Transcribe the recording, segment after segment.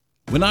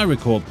When I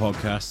record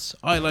podcasts,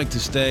 I like to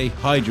stay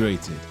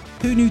hydrated.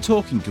 Who knew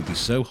talking could be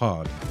so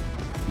hard?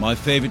 My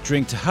favourite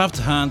drink to have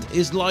to hand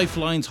is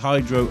Lifeline's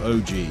Hydro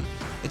OG.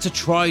 It's a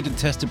tried and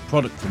tested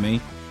product for me.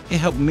 It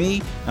helped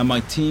me and my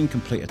team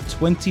complete a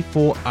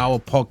 24-hour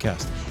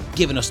podcast,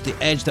 giving us the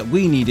edge that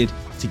we needed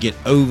to get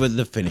over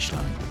the finish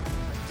line.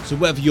 So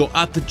whether you're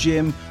at the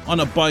gym,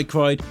 on a bike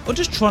ride, or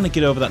just trying to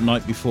get over that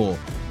night before,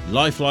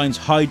 Lifeline's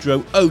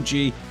Hydro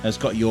OG has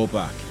got your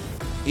back.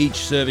 Each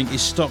serving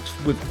is stocked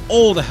with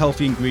all the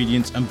healthy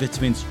ingredients and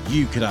vitamins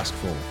you could ask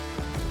for.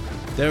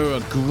 There are a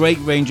great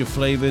range of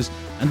flavours,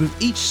 and with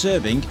each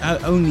serving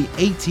at only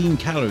 18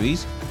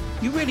 calories,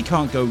 you really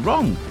can't go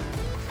wrong.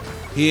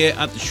 Here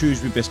at the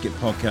Shrewsbury Biscuit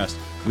Podcast,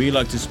 we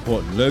like to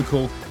support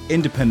local,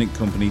 independent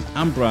companies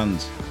and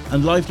brands,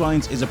 and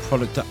Lifelines is a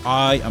product that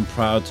I am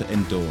proud to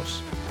endorse.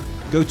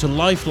 Go to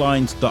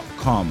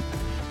lifelines.com.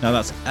 Now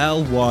that's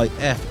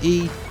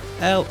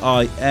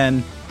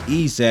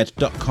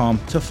LYFELINEZ.com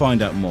to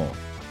find out more.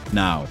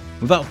 Now,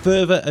 without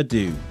further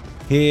ado,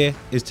 here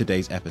is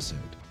today's episode.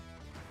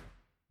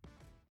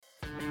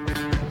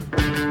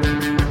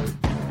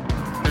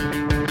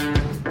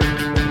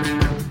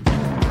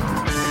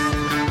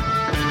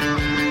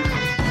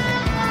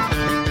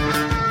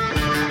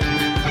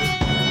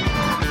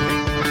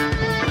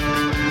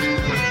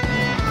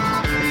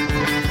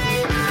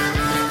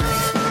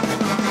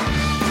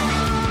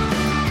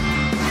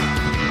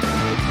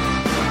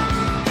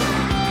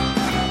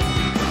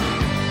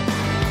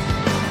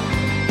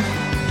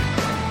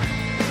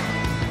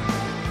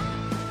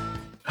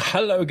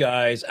 Hello,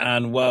 guys,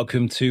 and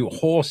welcome to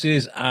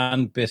Horses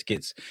and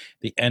Biscuits,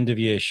 the end of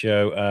year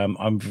show.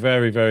 I'm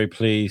very, very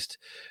pleased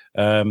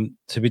to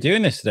be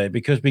doing this today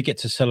because we get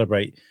to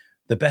celebrate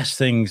the best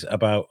things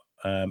about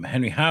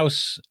Henry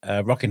House,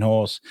 Rocking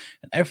Horse,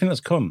 and everything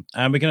that's come.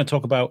 And we're going to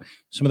talk about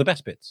some of the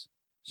best bits,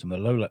 some of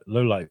the low lives,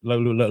 some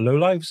of the low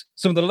lives,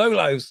 some of the low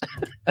lights,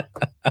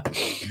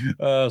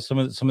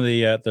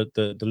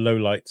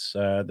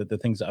 the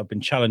things that have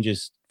been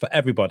challenges for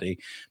everybody.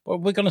 But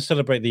we're going to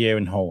celebrate the year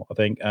in whole, I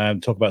think,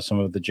 and talk about some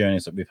of the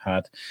journeys that we've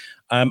had.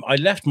 I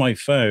left my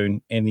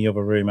phone in the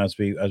other room as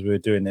we were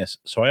doing this,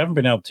 so I haven't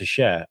been able to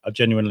share. I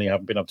genuinely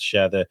haven't been able to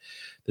share the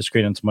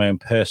screen onto my own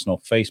personal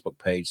Facebook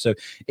page. So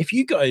if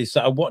you guys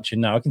that are watching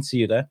now, I can see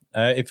you there.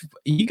 If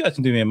you guys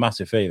can do me a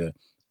massive favor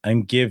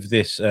and give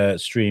this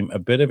stream a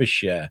bit of a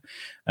share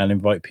and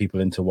invite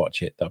people in to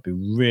watch it, that'd be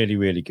really,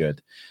 really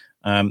good.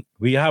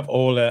 We have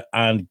Orla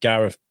and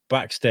Gareth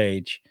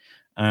backstage.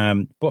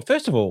 But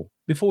first of all,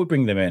 before we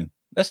bring them in,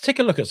 let's take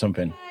a look at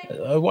something.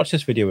 Watch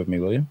this video with me,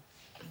 will you?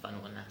 Fun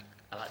one there.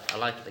 I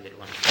like the good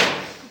one.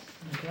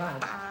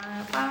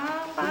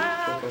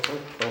 Cool.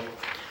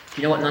 Do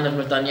you know what none of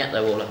them have done yet,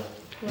 though, Orla?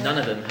 Yeah. None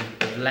of them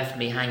have left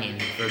me hanging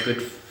for a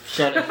good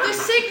solid. The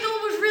signal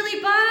was really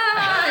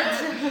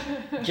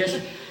bad.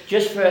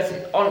 just for us.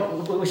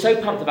 We were so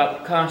pumped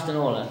about casting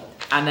Orla,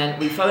 and then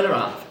we phone her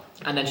up,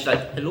 and then she's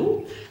like,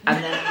 "Hello,"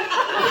 and then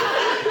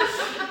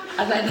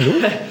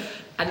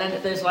and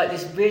then there's like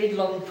this really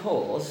long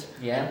pause,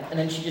 yeah, and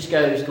then she just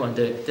goes, "Go on,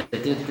 do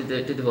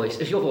the voice.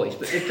 It's your voice,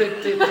 but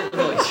do the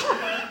voice."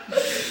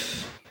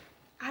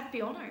 I'd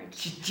be honoured.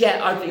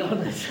 Yeah, I'd be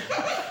honoured.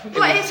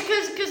 But it's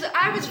because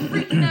I was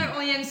freaking out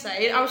on the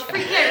inside. I was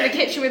freaking out in the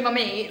kitchen with my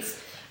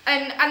mates,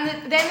 and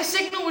then the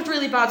signal was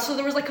really bad, so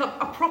there was like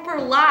a proper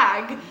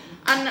lag,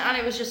 and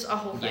it was just a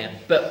whole thing.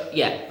 But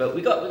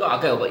we got our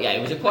go. But yeah,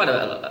 it was quite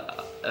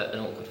an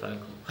awkward phone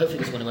call. Hopefully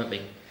this one won't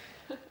be.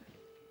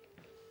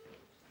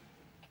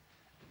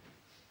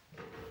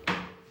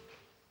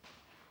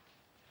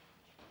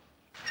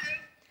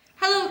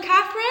 Hello,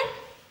 Catherine?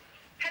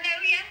 Hello,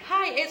 yeah.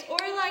 Hi, it's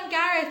Orla and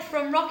Gareth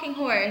from Rocking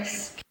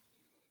Horse.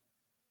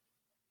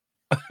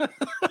 I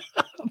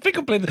think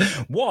I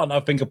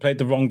played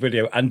the wrong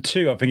video, and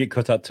two, I think it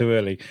cut out too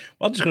early.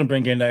 Well, I'm just going to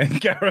bring in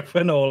Gareth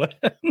and Orla.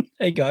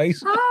 Hey,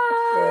 guys.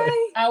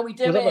 Hi. How are we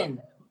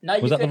doing?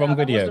 Was that the wrong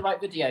video? That was the right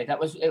video. That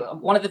was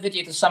one of the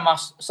videos to sum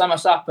us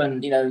up,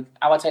 and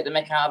how I take the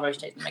mick out of her,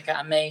 she takes the mick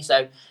out of me. So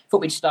I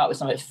thought we'd start with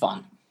something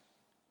fun.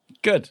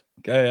 Good.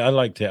 I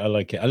liked it.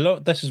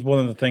 This is one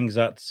of the things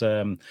that's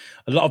a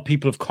lot of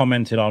people have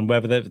commented on,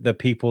 whether they're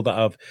people that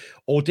have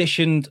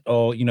auditioned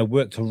or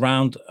worked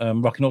around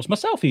Rocking Horse,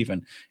 myself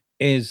even,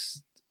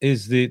 is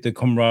the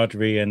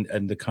camaraderie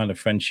and the kind of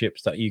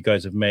friendships that you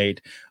guys have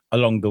made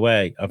along the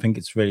way. I think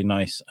it's really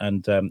nice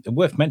and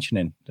worth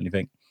mentioning, don't you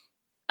think?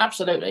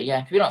 Absolutely,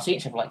 yeah. We've not seen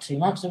each other for like 2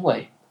 months, have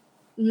we?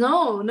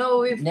 No,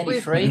 we've nearly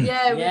 3.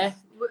 Yeah.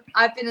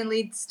 I've been in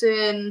Leeds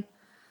doing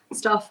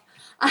stuff.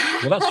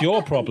 Well, that's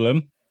your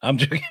problem. I'm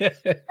joking. Right,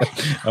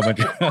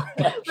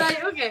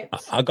 okay.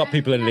 I got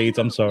people in Leeds.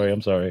 I'm sorry.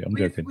 I'm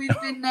joking.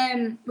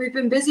 We've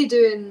been busy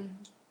doing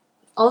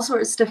all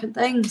sorts of different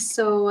things.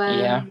 So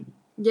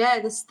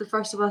this is the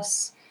first of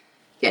us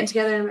getting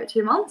together in about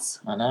 2 months.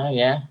 I know,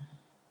 yeah.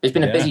 It's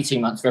been a busy 2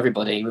 months for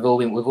everybody. We've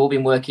all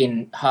been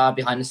working hard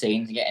behind the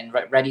scenes and getting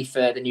ready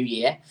for the new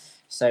year.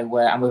 So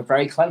and we're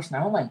very close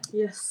now, aren't we?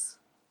 Yes.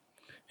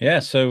 Yeah.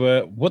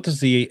 So, what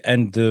does the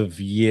end of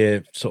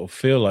year sort of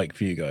feel like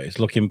for you guys,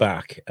 looking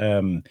back?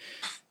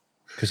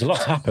 Because a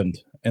lot's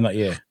happened in that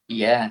year.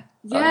 Yeah.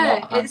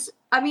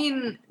 I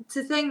mean,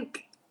 to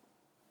think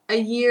a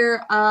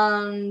year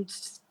and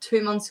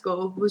 2 months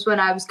ago was when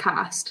I was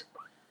cast.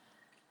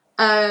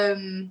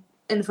 In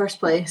the first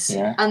place.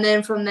 Yeah. And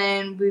then from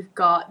then we've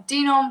got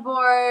Dean on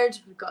board,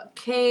 we've got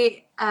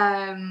Kate,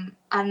 and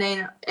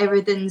then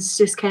everything's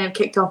just kind of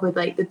kicked off with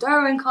like the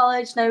Darwin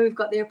College. Now we've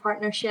got their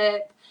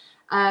partnership.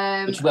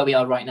 Which is where we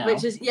are right now.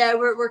 Which is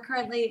we're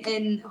currently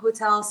in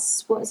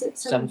hotels. What is it?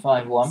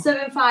 751.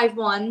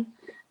 751.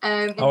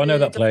 I know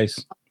that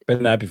place.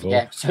 Been there before.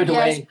 Yeah, so do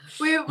yes,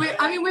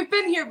 I mean, we've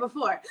been here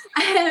before.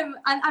 And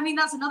I mean,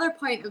 that's another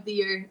point of the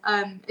year.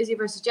 Izzy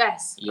versus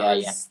Jess. I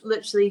was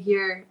literally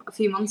here a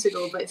few months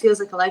ago, but it feels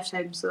like a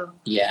lifetime. So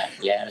yeah,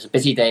 it was a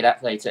busy day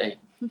that day too.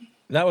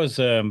 That was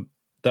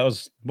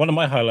one of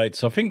my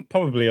highlights. I think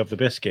probably of the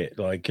Biscuit,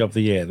 like of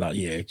the year that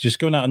year. Just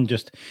going out and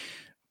just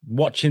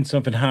watching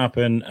something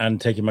happen and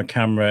taking my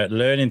camera,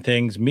 learning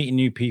things, meeting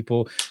new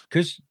people.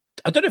 Because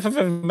I don't know if I've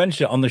ever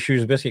mentioned it on the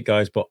Shoes of Biscuit,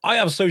 guys, but I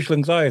have social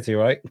anxiety,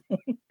 right?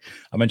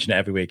 I mention it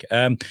every week.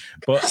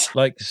 But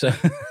like,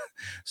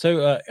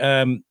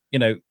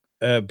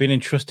 being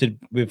entrusted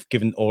with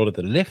giving all of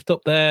the lift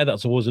up there,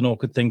 that's always an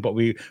awkward thing. But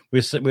we're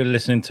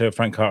listening to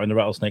Frank Carter and the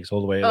Rattlesnakes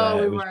all the way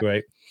there. It was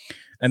great.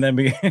 And then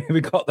we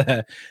got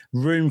there,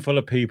 room full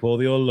of people.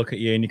 They all look at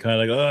you and you're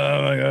kind of like,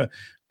 oh my God.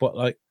 But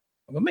like,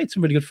 I made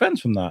some really good friends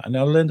from that and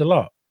I learned a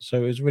lot. So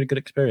it was a really good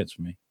experience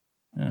for me.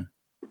 Yeah.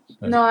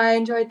 So. No, I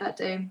enjoyed that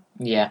day.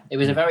 Yeah, it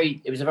was a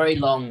very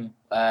long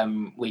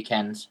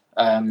weekend.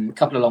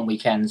 Couple of long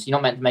weekends. You're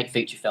not meant to make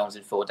feature films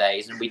in 4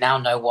 days, and we now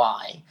know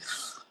why.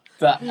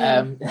 But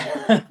yeah.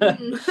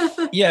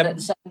 At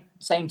the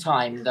same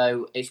time,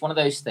 though, it's one of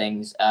those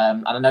things.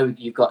 And I know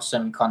you've got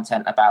some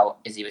content about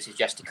Izzy versus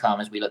Jess to come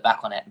as we look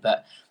back on it,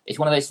 but it's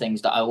one of those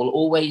things that I will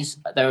always.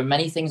 There are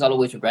many things I'll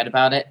always regret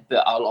about it,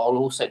 but I'll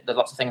also there's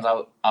lots of things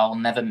I'll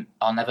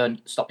never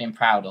stop being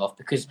proud of,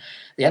 because at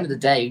the end of the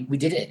day, we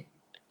did it.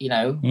 You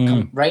know,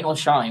 rain or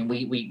shine,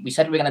 we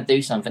said we were going to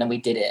do something and we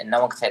did it, and no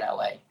one can take that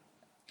away.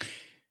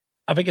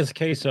 I think it's a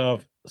case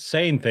of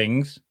saying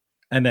things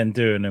and then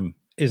doing them,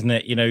 isn't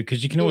it? You know,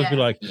 because you can always be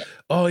like,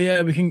 oh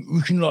yeah, we can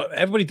like,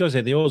 everybody does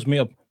it. They always meet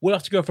up. We'll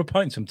have to go for a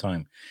pint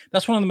sometime.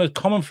 That's one of the most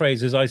common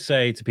phrases I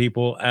say to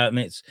people, and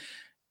it's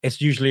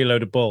usually a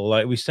load of bull.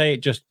 Like, we say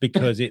it just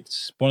because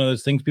it's one of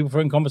those things people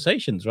throw in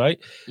conversations, right?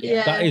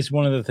 Yeah. That is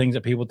one of the things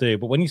that people do.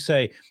 But when you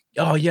say,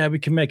 oh yeah, we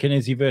can make an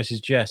Izzy versus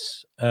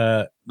Jess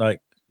like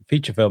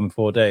feature film in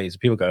 4 days,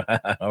 people go,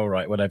 all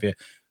right, whatever.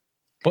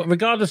 But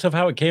regardless of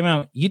how it came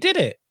out, you did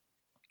it,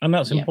 and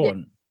that's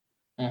important.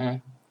 Mm-hmm.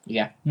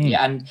 Yeah.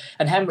 And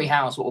Henry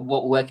House, what we're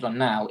working on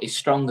now, is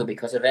stronger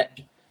because of it.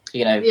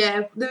 You know.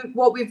 Yeah,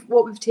 what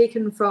we've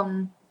taken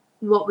from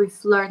what we've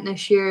learned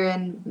this year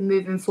and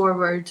moving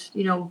forward,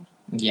 you know,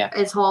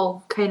 it's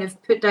all kind of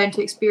put down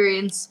to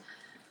experience.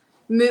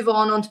 Move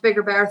on to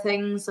bigger, better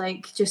things.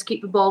 Like, just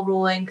keep the ball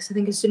rolling, because I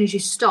think as soon as you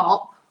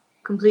stop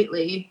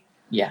completely,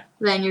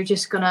 then you're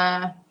just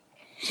gonna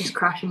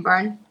crash and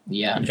burn.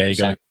 Yeah, you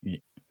go.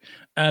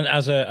 And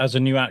as a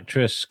new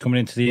actress coming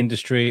into the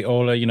industry,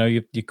 Orla, you know,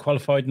 you're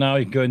qualified now.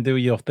 You can go and do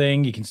your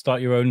thing. You can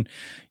start your own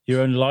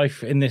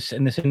life in this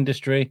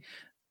industry.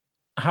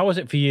 How was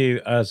it for you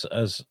as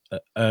a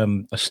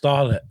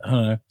starlet? I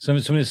don't know,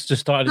 someone that's just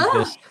started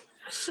this.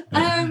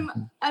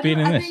 I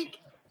think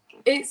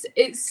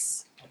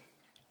it's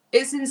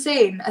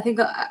insane. I think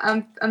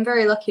I'm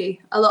very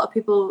lucky. A lot of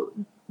people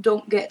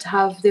don't get to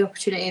have the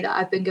opportunity that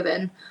I've been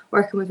given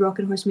working with Rock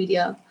and Horse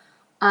Media,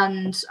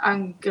 and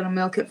I'm gonna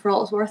milk it for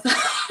all it's worth.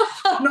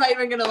 I'm not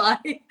even gonna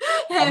lie.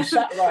 I'm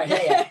sat right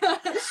here.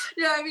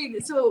 You know what I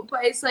mean? So,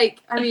 but it's like,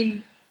 I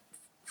mean,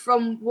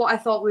 from what I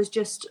thought was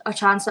just a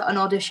chance at an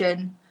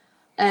audition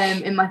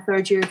in my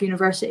third year of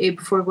university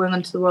before going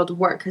into the world of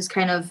work has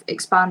kind of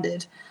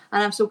expanded,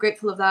 and I'm so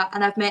grateful of that.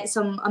 And I've met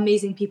some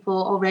amazing people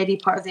already,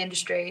 part of the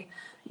industry.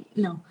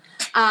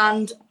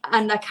 And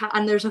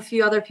there's a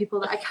few other people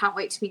that I can't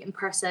wait to meet in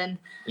person.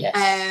 Yes.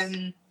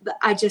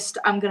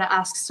 I'm gonna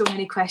ask so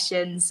many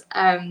questions.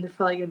 They're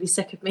probably gonna be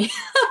sick of me.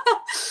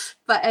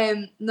 But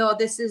no,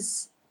 this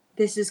is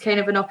kind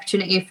of an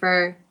opportunity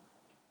for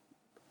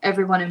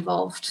everyone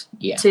involved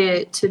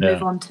to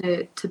move on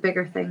to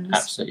bigger things.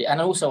 Absolutely.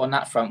 And also on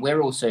that front,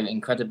 we're also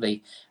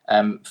incredibly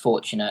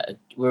fortunate.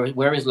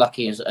 We're as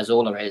lucky as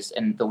Orla is,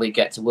 and that we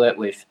get to work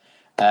with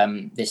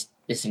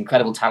this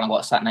incredible talent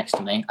what's sat next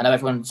to me. I know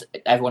everyone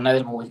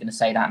knows I'm always going to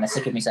say that, and they're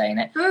sick of me saying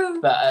it.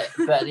 But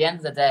at the end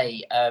of the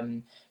day,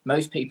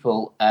 most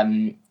people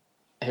who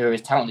are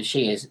as talented as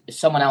she is,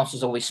 someone else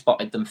has always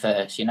spotted them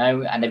first, you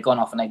know, and they've gone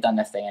off and they've done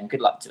their thing, and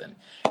good luck to them.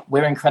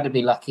 We're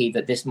incredibly lucky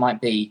that this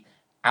might be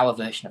our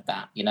version of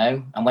that, you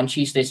know. And when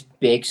she's this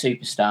big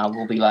superstar,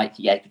 we'll be like,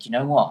 yeah, but you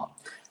know what?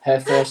 her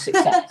first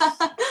success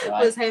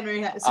right, was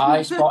Henry Hess.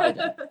 I spotted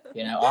her.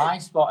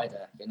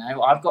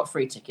 I've got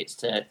free tickets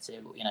to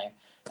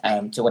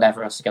to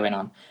whatever else is going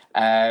on.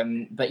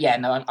 But yeah,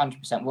 no,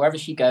 100%. Wherever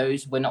she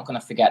goes, we're not going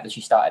to forget that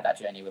she started that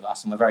journey with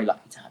us, and we're very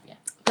lucky to have you.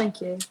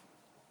 Thank you.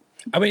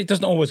 I mean, it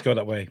doesn't always go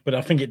that way, but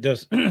I think it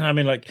does. I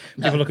mean, like,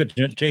 people look at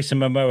Jason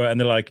Momoa and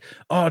they're like,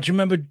 oh, do you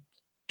remember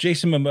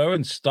Jason Momoa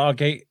and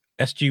Stargate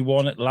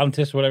SG-1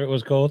 Atlantis, whatever it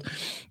was called?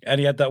 And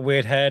he had that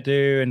weird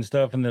hairdo and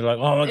stuff, and they're like,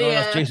 oh my God,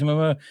 that's Jason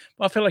Momoa.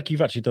 But I feel like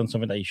you've actually done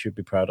something that you should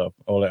be proud of,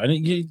 Orla.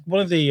 And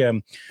one of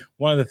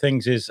the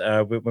things is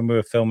when we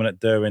were filming it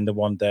during the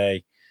one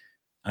day,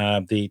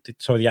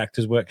 the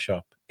actors'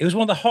 workshop. It was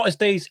one of the hottest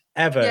days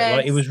ever. Yes.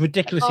 Like, it was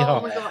ridiculously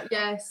hot. Oh my God,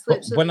 yes.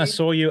 But whenever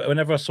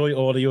I saw you,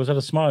 Orla, you always had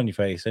a smile on your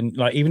face. And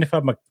like, even if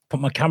I put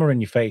my camera in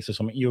your face or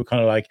something, you were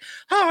kind of like,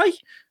 hi. And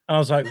I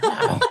was like,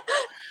 wow.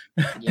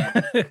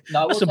 Yeah,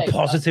 no, that's some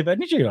positive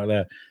energy like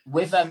that.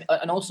 With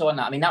and also on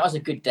that, I mean, that was a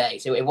good day,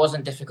 so it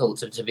wasn't difficult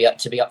to be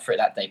up for it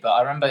that day. But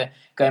I remember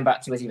going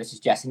back to Izzy versus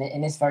Jess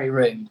in this very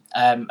room,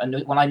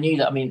 and when I knew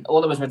that, I mean,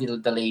 Orla was already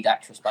the lead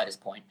actress by this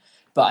point,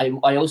 but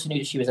I also knew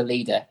that she was a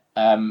leader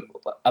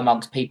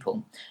amongst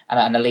people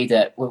and a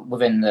leader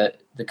within the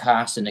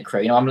cast and the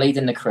crew. I'm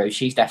leading the crew.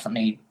 She's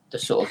definitely the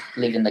sort of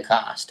leading the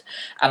cast,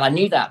 and I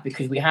knew that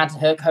because we had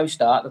her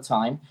co-star at the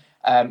time.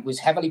 Was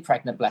heavily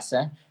pregnant, bless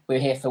her. We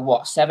were here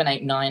for 7,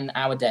 8, 9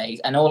 hour days,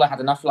 and Orla had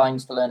enough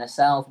lines to learn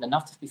herself and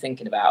enough to be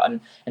thinking about.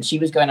 And she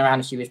was going around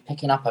and she was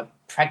picking up a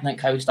pregnant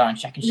co-star and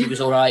checking she was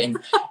all right,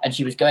 and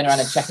she was going around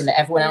and checking that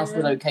everyone else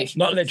was okay.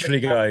 Not literally,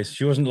 guys.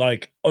 She wasn't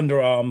like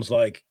underarms,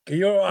 like, are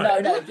you all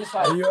right? No, just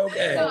like, are you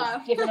okay?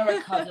 Giving her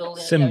a cuddle,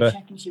 Simba.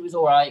 checking she was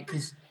all right.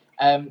 Because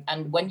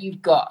and when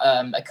you've got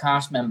a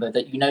cast member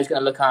that you know is going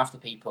to look after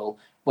people.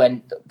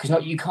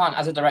 Because you can't,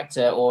 as a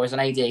director or as an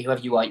AD,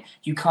 whoever you are,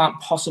 you can't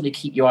possibly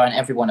keep your eye on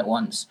everyone at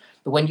once.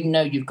 But when you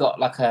know you've got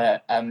like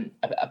a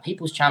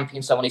people's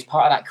champion, someone who's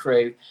part of that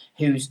crew,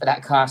 who's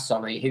that cast,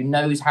 who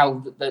knows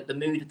how the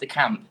mood of the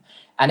camp,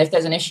 and if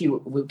there's an issue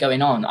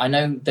going on, I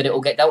know that it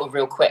will get dealt with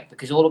real quick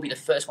because all will be the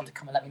first one to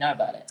come and let me know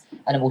about it,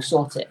 and then we'll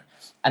sort it.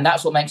 And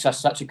that's what makes us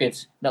such a good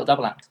little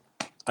double act.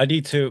 I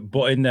need to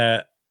butt in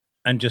there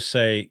and just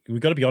say we've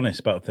got to be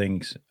honest about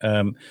things.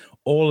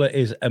 Orla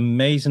is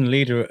amazing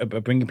leader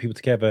of bringing people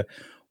together,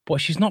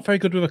 but she's not very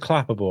good with a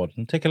clapperboard.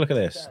 And take a look at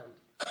this.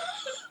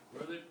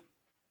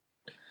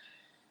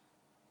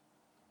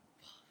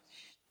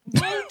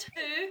 1, 2,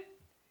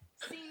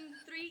 scene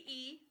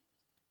 3E.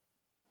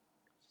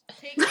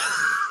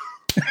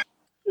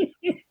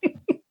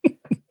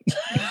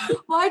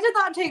 Why did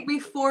that take me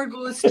 4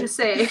 goes to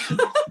say? It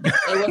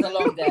was a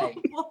long day.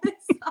 What is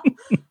that?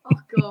 Oh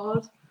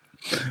God.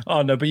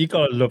 Oh no, but you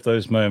gotta love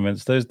those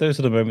moments. Those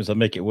are the moments that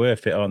make it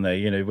worth it, aren't they?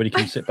 You know, when you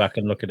can sit back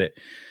and look at it.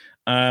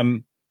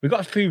 We've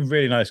got a few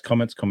really nice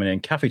comments coming in.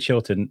 Kathy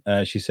Chilton,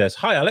 she says,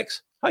 "Hi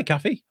Alex, hi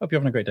Kathy. Hope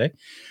you're having a great day."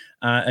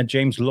 And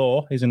James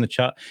Law is in the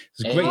chat.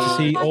 It's great to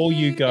see all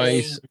you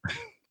guys.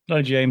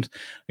 No, James.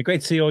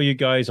 Great to see all you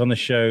guys on the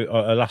show.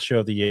 Last show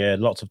of the year.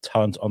 Lots of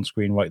talent on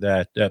screen right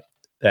there.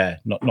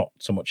 Not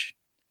so much.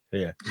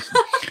 Yeah.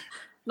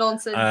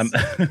 Nonsense.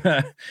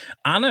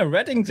 Anna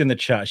Redding's in the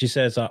chat. She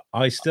says,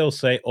 I still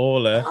say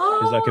Orla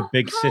is like a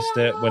big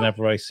sister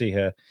whenever I see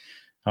her.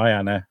 Hi,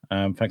 Anna.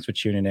 Thanks for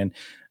tuning in.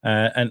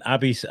 And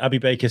Abby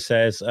Baker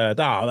says,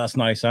 that's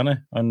nice,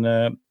 Anna.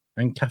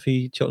 And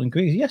Kathy Chilton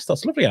agrees. Yes,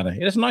 that's lovely, Anna.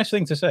 It's a nice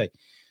thing to say.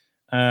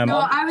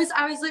 No, I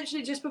was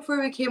literally, just before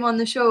we came on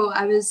the show,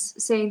 I was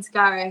saying to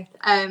Gareth,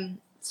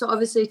 so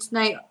obviously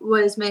tonight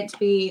was meant to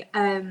be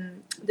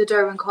the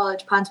Derwent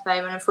College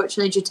pantomime, and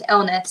unfortunately due to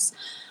illness,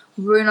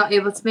 we were not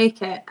able to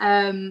make it.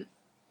 And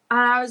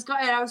I was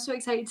gutted. I was so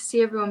excited to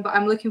see everyone, but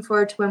I'm looking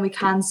forward to when we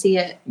can see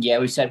it. Yeah,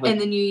 we said in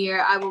the new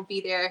year. I will be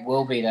there.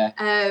 We'll be there.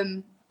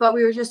 But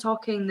we were just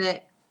talking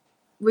that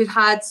we've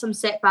had some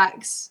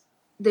setbacks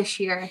this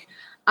year,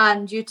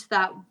 and due to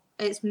that,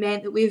 it's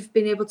meant that we've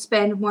been able to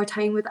spend more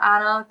time with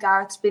Anna.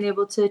 Gareth's been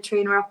able to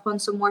train her up on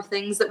some more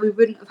things that we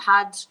wouldn't have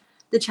had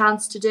the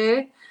chance to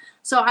do.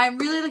 So I'm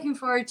really looking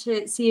forward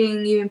to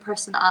seeing you in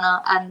person,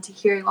 Anna, and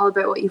hearing all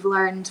about what you've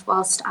learned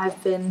whilst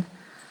I've been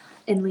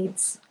in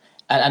Leeds.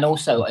 And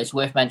also, it's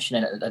worth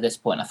mentioning at this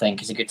point, I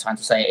think, is a good time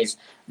to say, is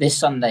this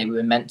Sunday we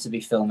were meant to be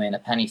filming A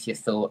Penny for Your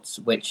Thoughts,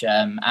 which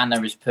Anna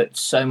has put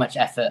so much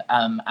effort,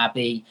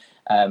 Abby,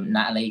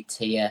 Natalie,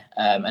 Tia,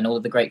 and all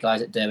of the great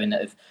guys at Derwent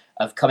that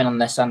have come in on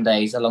their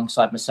Sundays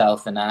alongside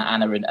myself and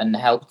Anna and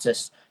helped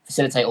us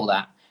facilitate all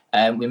that.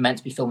 We're meant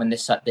to be filming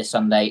this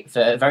Sunday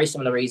for a very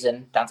similar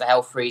reason, down to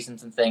health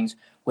reasons and things.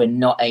 We're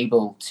not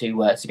able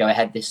to go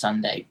ahead this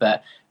Sunday.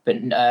 But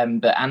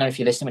Anna, if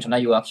you're listening, which I know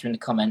you are, 'cause you're in the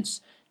comments,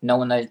 no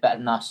one knows better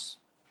than us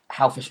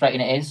how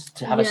frustrating it is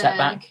to have a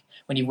setback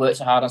when you work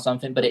so hard on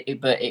something. But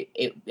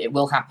it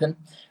will happen.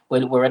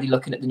 We're already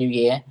looking at the new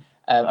year.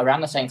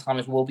 Around the same time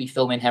as we'll be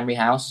filming Henry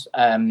House.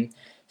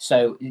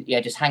 So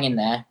yeah, just hang in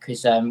there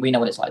because we know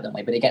what it's like, don't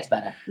we? But it gets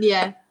better.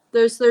 Yeah,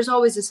 there's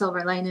always a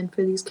silver lining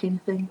for these kind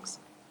of things.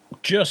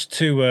 Just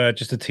to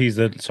tease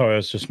the. Sorry, I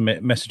was just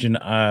messaging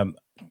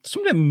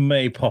something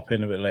may pop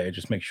in a bit later.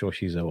 Just make sure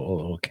she's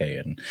all okay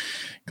and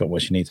got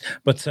what she needs.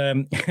 But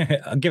I'll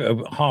give it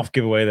a half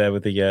giveaway there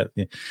with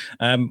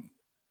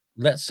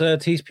let's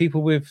tease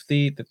people with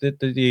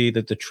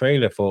the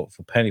trailer for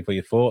Penny for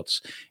your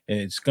thoughts.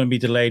 It's going to be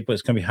delayed, but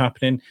it's going to be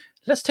happening.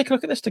 Let's take a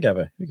look at this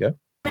together. Here we go.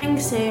 Coming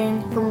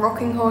soon from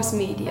Rocking Horse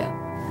Media.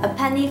 A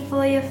Penny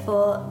for Your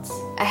Thoughts.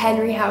 A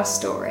Henry House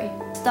story.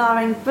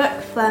 Starring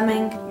Brooke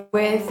Fleming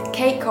With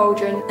Kate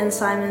Coldron and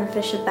Simon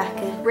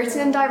Fisher-Beckett.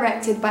 Written and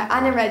directed by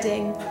Anna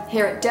Redding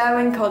here at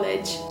Derwent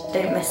College.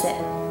 Don't miss it.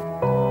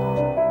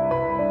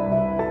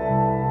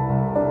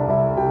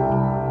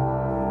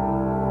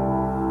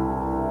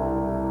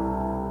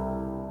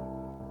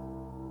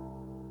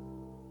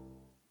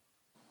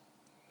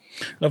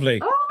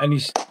 Lovely. Oh. And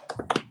he's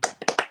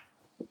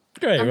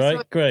great,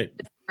 right? Great.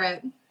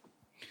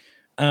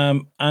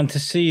 And to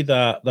see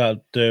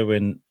that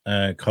Derwent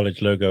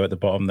College logo at the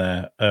bottom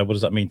there, what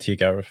does that mean to you,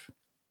 Gareth?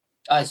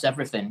 It's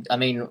everything. I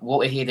mean, what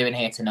we're here doing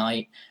here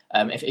tonight.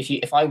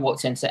 If I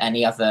walked into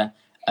any other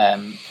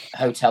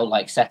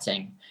hotel-like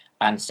setting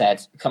and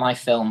said, "Can I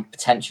film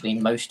potentially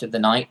most of the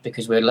night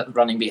because we're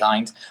running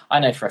behind?" I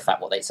know for a fact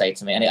what they'd say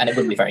to me, and it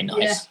wouldn't be very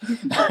nice.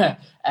 Yeah.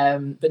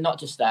 But not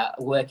just that.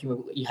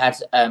 You had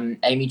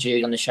Amy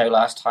Jude on the show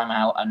last time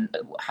out, and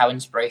how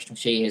inspirational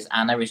she is.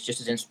 Anna is just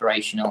as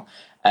inspirational.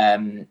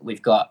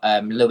 We've got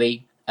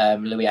Louis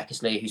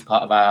Eckersley, who's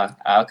part of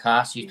our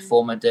cast, who's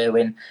former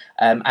Derwent,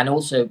 and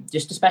also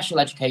just the special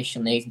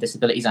education needs and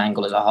disabilities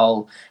angle as a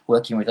whole,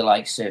 working with the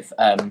likes of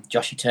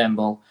Joshie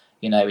Turnbull,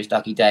 his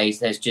Dougie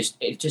Days.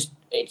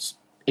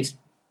 It's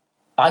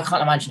I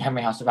can't imagine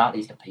Henry House without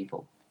these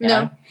people. You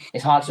know?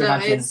 It's hard to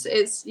imagine.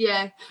 It's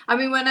yeah. I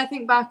mean, when I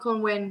think back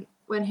on when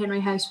Henry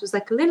House was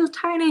like a little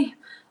tiny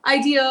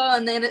idea,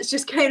 and then it's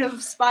just kind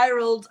of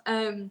spiraled.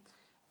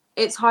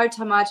 It's hard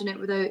to imagine it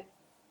without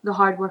the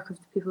hard work of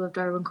the people of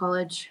Derwent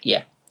College.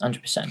 Yeah,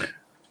 100%.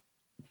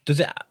 Does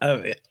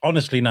it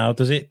honestly now?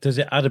 Does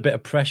it add a bit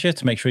of pressure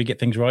to make sure you get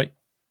things right?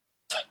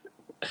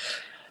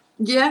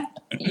 Yeah.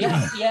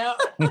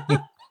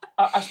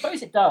 I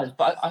suppose it does,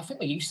 but I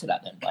think we're used to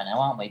that then by now,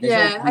 aren't we? We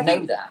I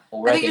know that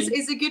already. I think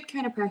it's a good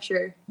kind of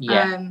pressure.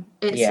 Yeah.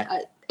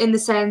 In the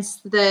sense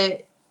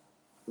that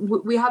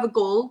we have a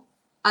goal,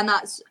 and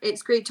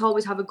it's great to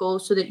always have a goal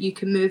so that you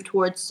can move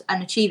towards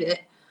and achieve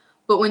it.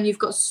 But when you've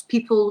got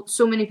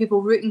so many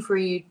people rooting for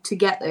you to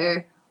get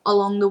there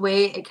along the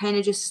way, it kind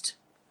of just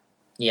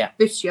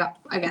boosts you up,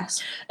 I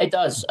guess. It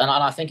does, and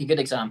I think a good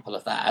example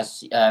of that,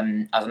 as I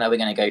know we're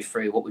going to go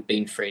through what we've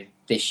been through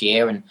this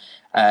year, and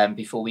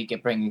before we can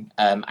bring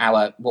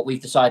what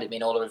we've decided, me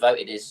and Orla have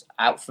voted, is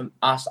out from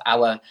us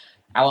our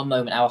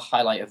moment, our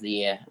highlight of the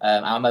year,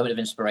 our moment of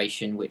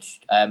inspiration,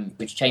 which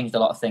changed a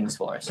lot of things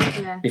for us.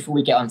 Yeah. Before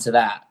we get onto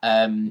that,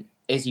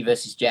 Izzy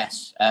versus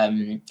Jess.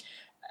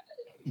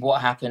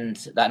 What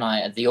happened that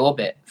night at the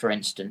Orbit, for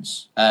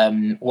instance,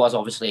 was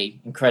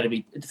obviously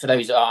incredibly. For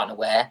those that aren't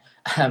aware,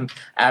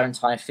 our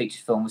entire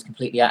feature film was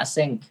completely out of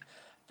sync.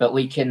 But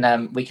we can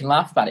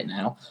laugh about it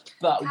now.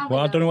 But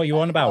I don't know what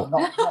you're on about.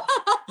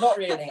 Not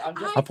really.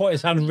 I thought it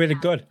sounded really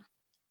good.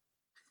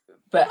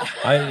 But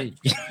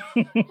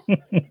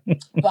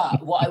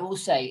but what I will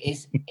say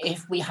is,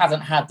 if we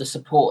hadn't had the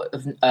support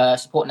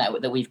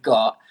network that we've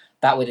got,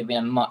 that would have been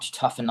a much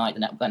tougher night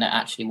than it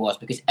actually was,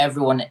 because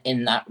everyone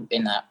in that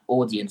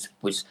audience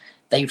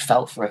they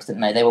felt for us,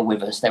 didn't they? They were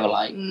with us. They were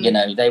like,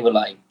 they were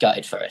like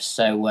gutted for us.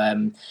 So,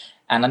 and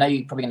I know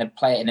you're probably going to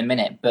play it in a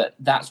minute, but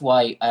that's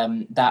why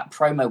that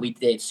promo we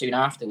did soon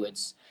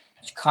afterwards,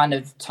 kind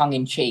of tongue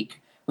in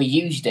cheek, we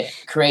used it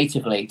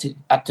creatively to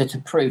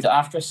prove that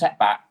after a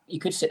setback, you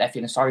could sit there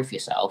feeling sorry for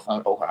yourself.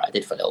 Or I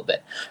did for a little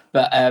bit,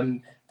 but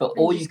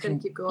all you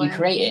can, you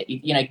create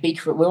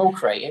it. We're all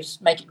creatives.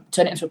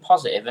 Turn it into a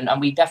positive, and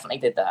we definitely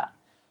did that.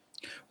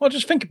 Well,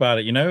 just think about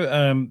it.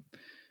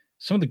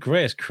 Some of the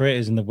greatest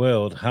creators in the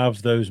world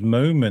have those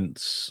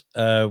moments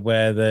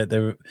where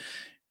they're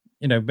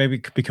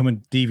maybe become a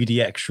DVD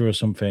extra or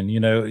something.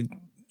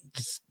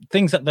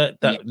 Things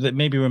that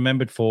may be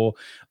remembered for.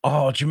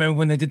 Oh, do you remember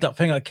when they did that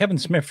thing? Like Kevin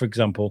Smith, for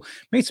example,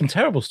 made some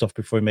terrible stuff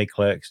before he made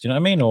Clerks. Do you know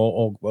what I mean?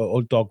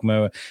 Or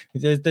Dogma.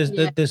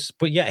 There's,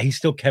 but yeah, he's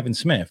still Kevin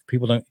Smith.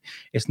 People don't.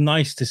 It's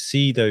nice to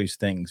see those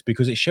things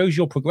because it shows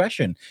your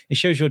progression. It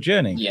shows your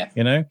journey. Yeah.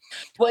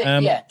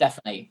 Well, yeah,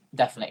 definitely,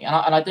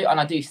 and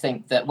I do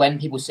think that when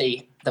people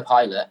see the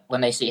pilot,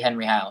 when they see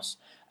Henry House,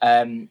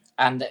 and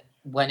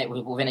when it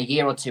was within a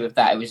year or two of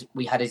that,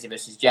 we had Izzy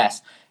versus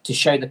Jess, to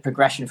show the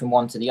progression from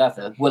one to the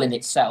other will in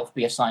itself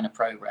be a sign of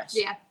progress.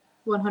 Yeah,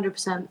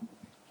 100%.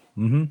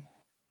 Mm-hmm.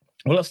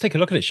 Well, let's take a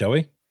look at it, shall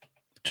we?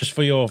 Just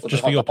for your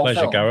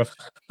pleasure, film. Gareth.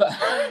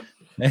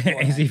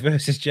 Izzy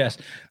versus Jess.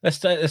 Let's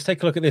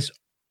take a look at this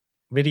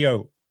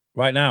video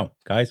right now,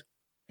 guys.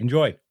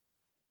 Enjoy.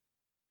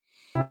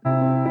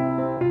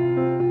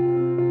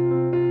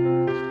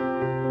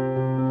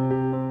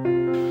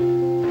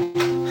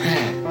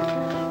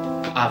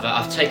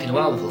 I've taken a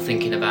while before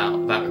thinking about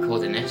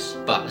recording this,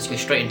 but let's go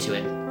straight into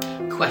it.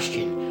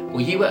 Question: Were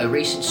you at a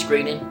recent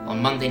screening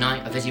on Monday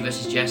night of Izzy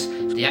vs Jess,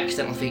 the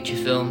accidental feature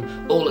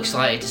film, all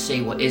excited to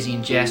see what Izzy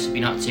and Jess have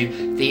been up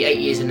to, the 8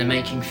 years in the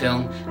making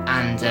film,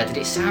 and did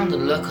it sound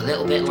and look a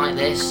little bit like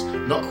this?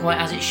 Not quite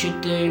as it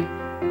should do?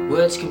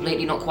 Words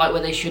completely not quite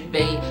where they should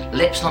be?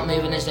 Lips not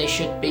moving as they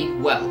should be?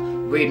 Well,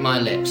 read my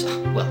lips.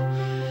 Well,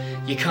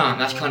 you can't,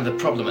 that's kind of a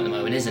problem at the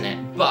moment, isn't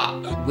it?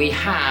 But we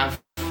have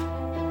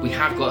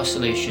got a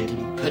solution to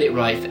put it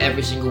right for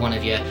every single one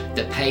of you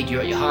that paid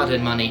your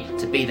hard-earned money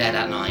to be there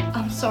that night.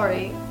 I'm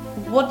sorry,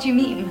 what do you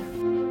mean?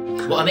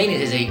 What I mean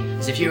is, Izzy,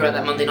 is if you were at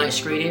that Monday night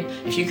screening,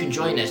 if you can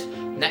join us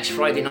next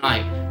Friday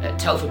night at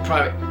Telford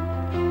Private...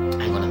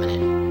 Hang on a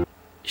minute.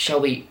 Shall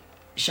we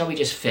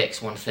just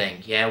fix one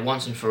thing, yeah?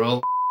 Once and for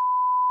all.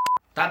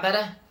 That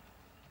better?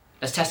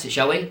 Let's test it,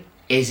 shall we?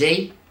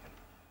 Izzy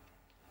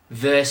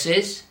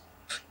versus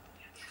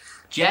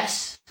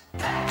Jess.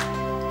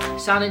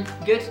 Sounding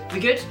good? We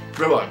good?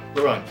 We're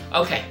on.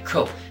 Okay,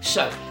 cool.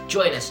 So,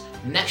 join us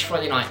next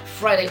Friday night,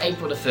 Friday,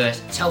 April the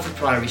 1st, Telford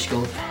Priory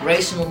School.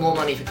 Raise some more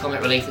money for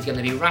Comic Relief. There's going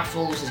to be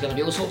raffles, there's going to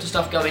be all sorts of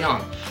stuff going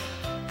on.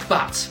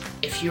 But,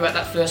 if you're at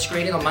that first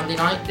screening on Monday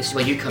night, this is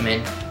where you come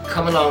in.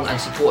 Come along and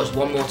support us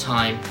one more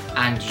time,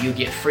 and you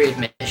get free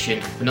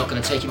admission. We're not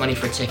going to take your money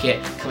for a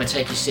ticket. Come and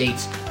take your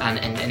seats and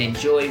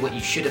enjoy what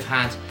you should have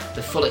had,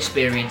 the full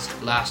experience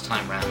last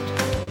time round.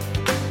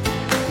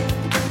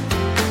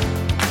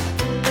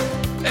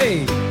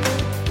 Hey!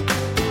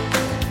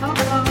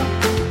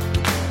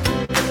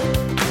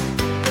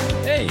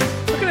 Hey,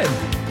 look at him!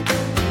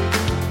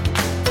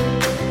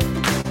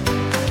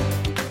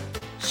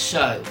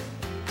 So,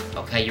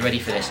 okay, you ready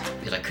for this?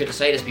 Because I couldn't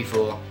say this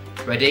before.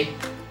 Ready?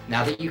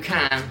 Now that you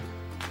can,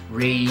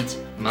 read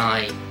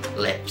my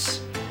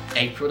lips.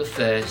 April the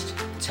 1st,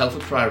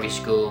 Telford Priory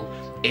School,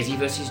 Izzy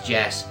vs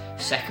Jess,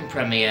 second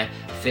premiere,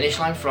 finish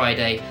line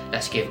Friday.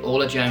 Let's give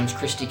Orla Jones,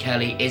 Christy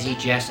Kelly, Izzy,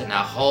 Jess, and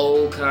our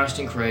whole cast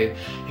and crew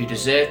who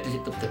deserved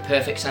the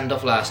perfect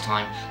send-off last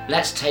time.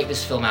 Let's take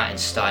this film out in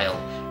style.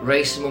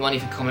 Raise some more money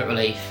for Comic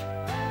Relief.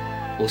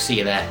 We'll see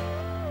you there.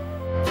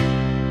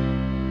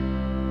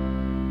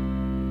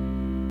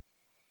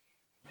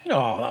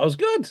 Oh, that was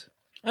good.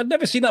 I'd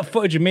never seen that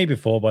footage of me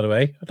before, by the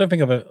way. I don't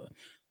think I've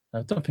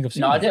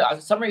seen. No, that. I did.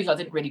 For some reason, I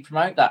didn't really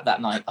promote that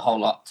night a whole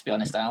lot, to be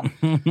honest, Al.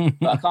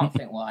 But I can't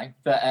think why.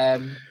 But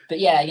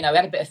yeah, we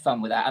had a bit of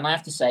fun with that, and I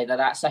have to say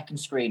that second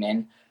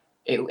screening,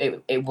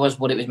 it was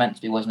what it was meant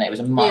to be, wasn't it? It was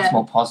a much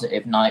more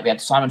positive night. We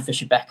had Simon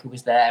Fisher-Beck who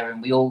was there,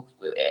 and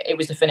it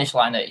was the finish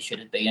line that it should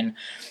have been.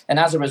 And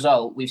as a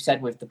result, we've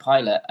said with the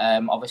pilot,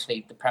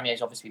 obviously the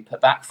premiere's obviously been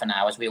put back for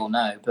now, as we all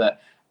know,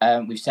 but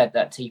we've said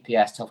that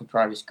TPS, Telford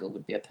Priory School,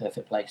 would be a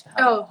perfect place to have.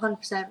 Oh,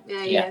 100%.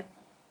 Yeah.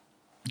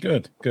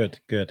 Good.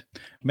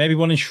 Maybe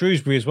one in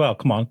Shrewsbury as well.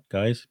 Come on,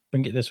 guys,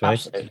 bring it this way.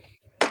 Absolutely.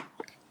 Yeah,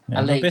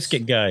 I'm a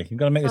biscuit guy. You've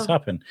got to make this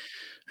happen.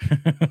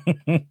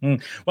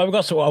 Well, we've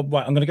got I'm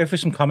going to go through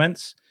some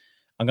comments.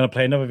 I'm going to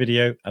play another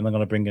video, and I'm going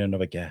to bring in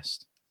another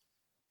guest.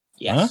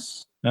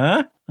 Yes.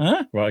 Huh?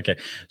 Right. Okay.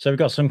 So we've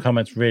got some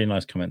comments. Really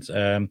nice comments.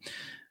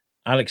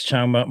 Alex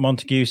Chalmer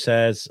Montague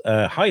says,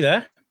 "Hi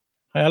there.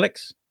 Hi,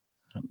 Alex.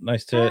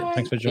 Thanks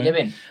for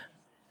joining."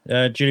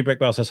 Julie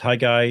Brickbell says, "Hi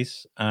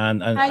guys,"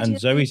 and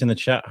Zoe's in the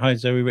chat. Hi,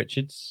 Zoe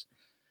Richards.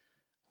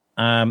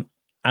 Anna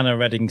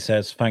Redding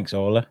says, "Thanks,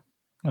 Orla."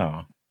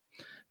 Oh,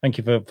 thank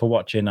you for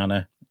watching,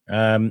 Anna.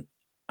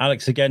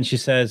 Alex again. She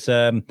says,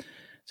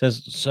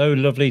 "So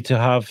lovely to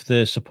have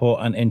the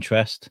support and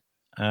interest."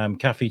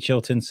 Kathy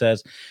Chilton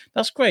says,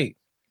 "That's great.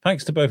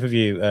 Thanks to both of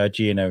you,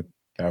 Gino,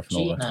 Gareth, and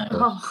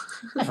Orla."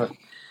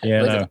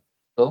 Yeah,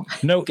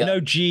 no,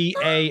 G,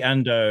 A,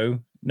 and O.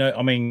 No,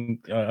 I mean,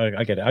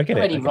 I get it. I get it.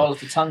 Already roll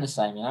off your tongue the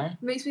same,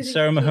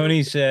 Sarah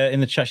Mahoney's in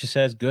the chat. She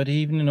says, "Good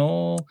evening,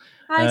 all."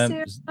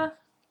 Hi, Sarah.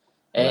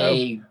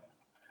 Hey.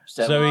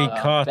 Zoe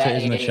Carter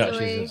is in the chat. She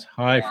Zoe. says,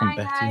 "Hi from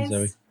Betty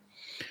and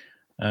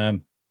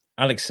Zoe."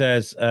 Alex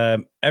says,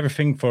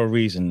 "Everything for a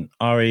reason.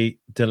 Ari,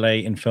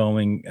 delay in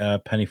filming.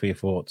 Penny for your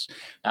thoughts."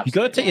 Absolutely. You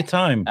got to take your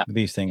time with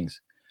these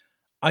things.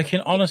 I can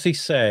honestly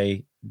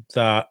say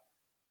that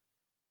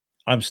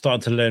I'm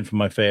starting to learn from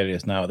my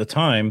failures now. At the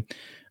time,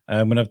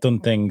 when I've done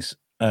things,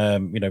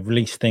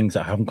 released things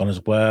that haven't gone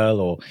as well,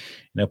 or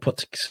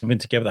put something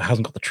together that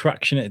hasn't got the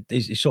traction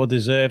it sort of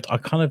deserved. I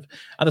kind of,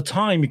 at the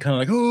time, you're kind of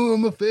like, "Oh,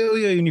 I'm a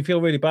failure," and you feel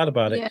really bad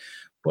about it. Yeah.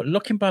 But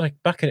looking back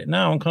at it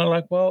now, I'm kind of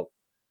like, well,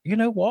 you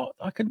know what?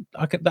 I could.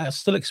 That's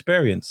still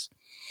experience.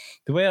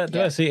 The way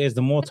I see it is,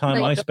 the more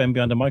time I spend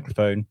behind a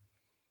microphone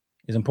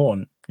is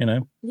important. Yeah.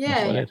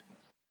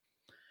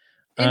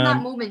 In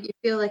that moment, you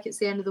feel like it's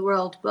the end of the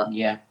world, but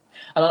yeah.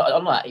 And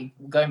I'm like,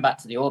 going back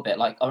to the orbit,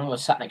 like I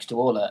was sat next to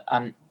Orla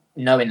and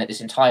knowing that this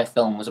entire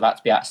film was about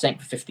to be out of sync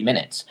for 50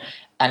 minutes,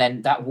 and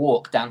then that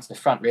walk down to the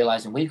front,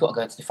 realizing we've got to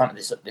go to the front of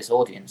this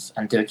audience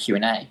and do a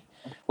Q&A.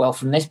 Well,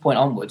 from this point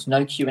onwards,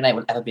 no Q&A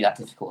will ever be that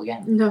difficult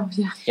again. no,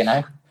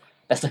 yeah.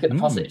 Let's look at the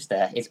positives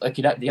there. It's like,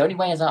 the only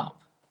way is up.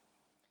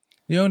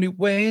 The only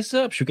way is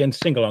up. Should we get into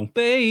sing along,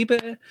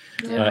 baby?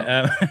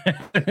 Yeah.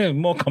 Right,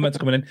 more comments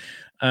coming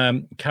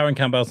in. Karen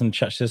Campbell's in the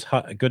chat. She says,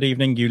 "Hi, good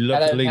evening, you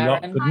lovely Hello,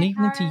 lot." Karen. Good Hi,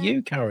 evening Karen. to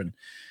you, Karen.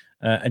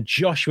 And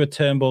Joshua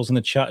Turnbull's in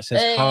the chat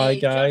says, hi,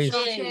 guys.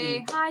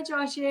 Joshy. Hi,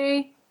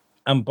 Joshy.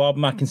 And Bob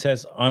Mackin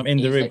says, I'm in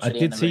the room. I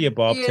did see you,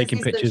 Bob, taking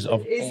pictures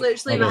of. He's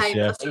literally behind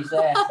us. He's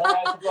there. Say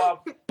hi to Bob.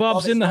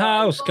 Bob's in the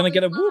house. Can I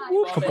get a whoop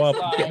whoop for Bob?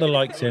 Get the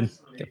likes in.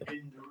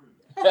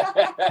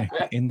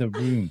 In the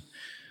room.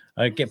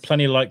 I get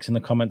plenty of likes in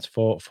the comments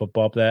for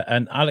Bob there.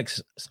 And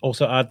Alex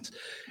also adds,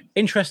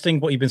 interesting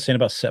what you've been saying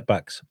about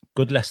setbacks.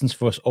 Good lessons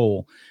for us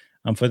all.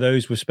 And for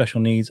those with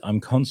special needs, I'm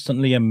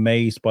constantly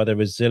amazed by their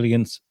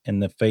resilience in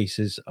the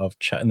face of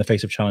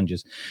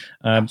challenges.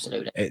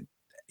 Absolutely.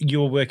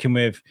 You're working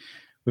with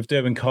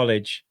Durban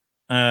College,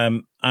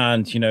 and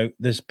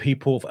there's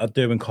people at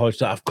Durban College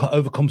that have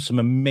overcome some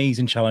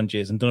amazing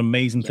challenges and done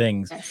amazing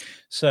things. Yes.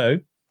 So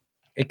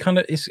it kind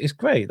of it's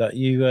great that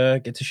you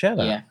get to share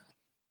that. Yeah.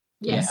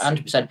 Yes. Yeah,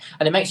 100%.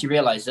 And it makes you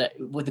realise that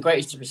with the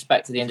greatest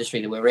respect to the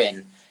industry that we're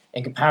in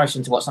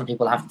comparison to what some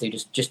people have to do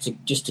just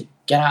to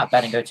get out of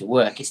bed and go to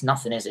work, it's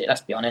nothing, is it?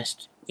 Let's be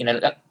honest.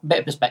 A bit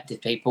of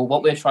perspective, people.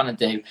 What we're trying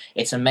to do,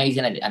 it's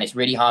amazing and it's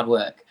really hard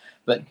work,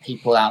 but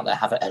people out there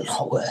have it a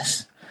lot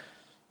worse.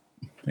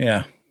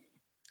 Yeah.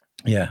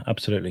 Yeah,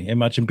 absolutely.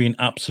 Imagine being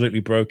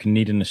absolutely broke and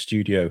needing a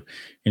studio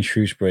in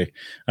Shrewsbury.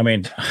 I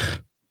mean,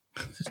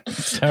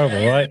 it's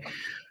terrible, right?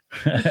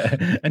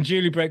 And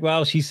Julie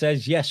Breakwell, she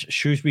says, yes,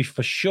 Shrewsbury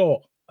for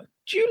sure.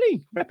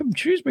 Julie, repping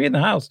Shrewsbury in the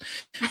house.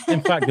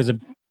 In fact, there's a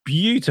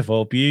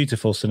beautiful,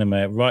 beautiful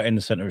cinema right in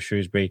the centre of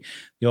Shrewsbury,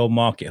 the old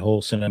Market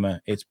Hall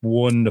Cinema. It's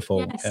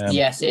wonderful. Yes,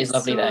 yes, it is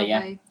lovely so there.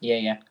 lovely.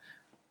 Yeah.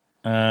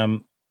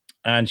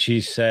 And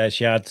she says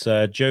she adds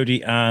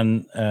Jodie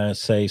Ann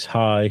says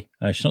hi.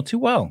 She's not too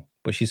well,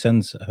 but she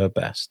sends her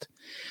best.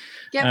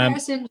 Get better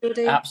soon,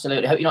 Jodie.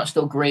 Absolutely. Hope you're not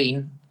still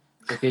green,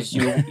 because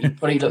you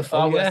probably look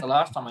far worse the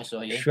last time I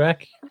saw you.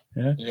 Shrek.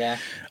 Yeah.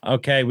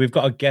 Okay, we've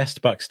got a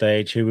guest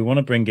backstage who we want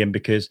to bring in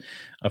because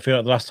I feel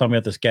like the last time we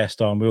had this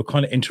guest on, we were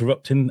kind of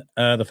interrupting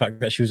the fact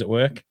that she was at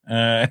work.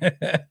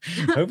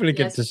 Hopefully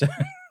get to say.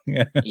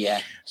 Yeah.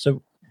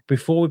 So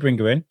before we bring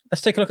her in,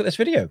 let's take a look at this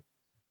video.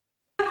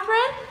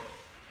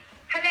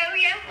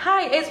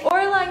 Hi, it's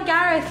Orla and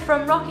Gareth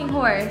from Rocking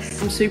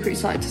Horse. I'm super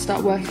excited to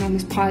start working on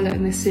this pilot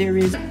and this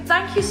series.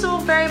 Thank you so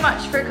very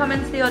much for coming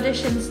to the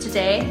auditions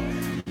today.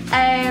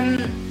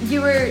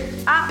 You were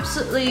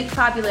absolutely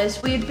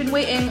fabulous. We had been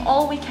waiting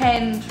all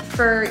weekend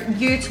for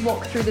you to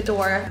walk through the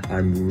door.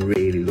 I'm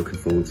really looking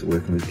forward to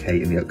working with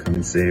Kate in the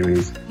upcoming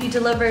series. You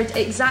delivered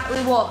exactly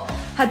what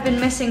had been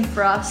missing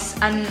for us,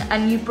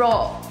 and you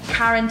brought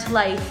Karen to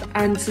life.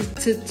 And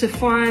to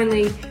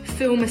finally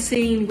film a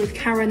scene with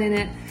Karen in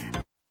it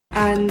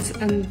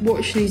and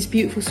watch these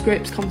beautiful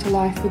scripts come to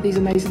life with these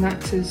amazing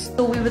actors.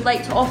 So we would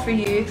like to offer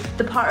you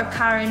the part of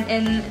Karen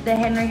in the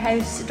Henry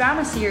House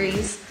drama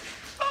series.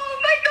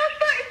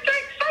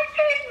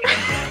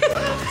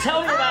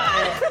 Tell me about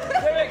it.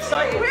 We're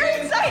excited.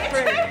 We're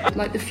excited.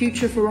 Like, the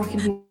future for Rocking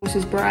Horse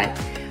is bright,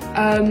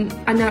 and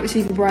now it's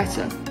even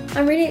brighter.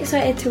 I'm really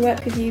excited to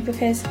work with you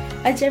because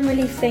I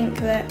generally think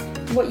that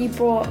what you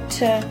brought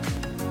to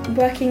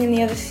working in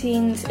the other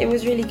scenes, it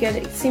was really good.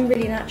 It seemed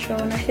really natural,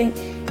 and I think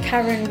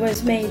Karen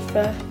was made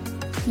for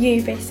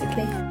you,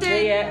 basically.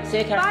 See ya. See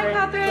you, Catherine.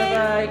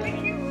 Bye,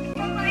 Catherine.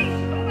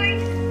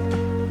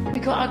 Bye-bye. We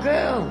got our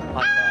girl.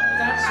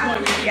 That's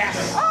what.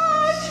 Yes.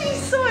 Oh, she's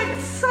so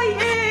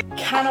excited.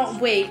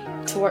 Cannot wait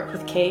to work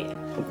with Kate.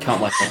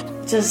 Can't wait.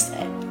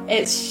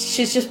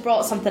 She's just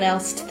brought something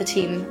else to the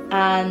team,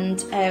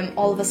 and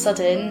all of a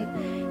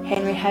sudden,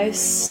 Henry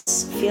House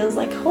feels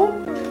like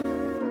home.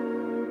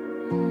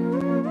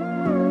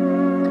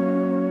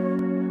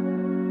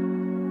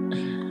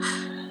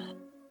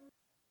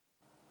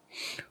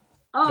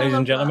 Ladies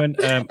and gentlemen,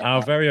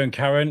 our very own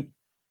Karen,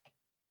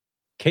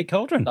 Kate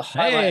Coldron.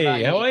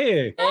 Hey, how are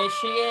you? There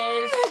she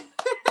is.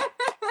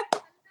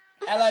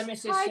 Hello,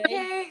 Mrs. Hi, C.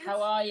 Kate.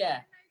 How are you?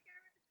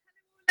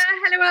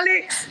 Hello,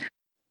 Alex.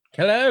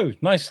 Hello.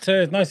 Nice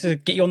to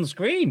get you on the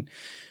screen.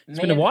 It's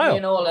been a while. Me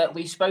and Orla,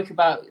 we spoke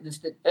about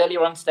this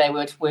earlier on today.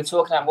 We were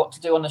talking about what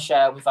to do on the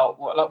show. We thought,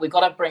 we've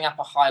got to bring up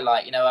a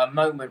highlight, a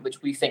moment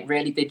which we think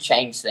really did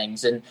change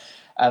things. And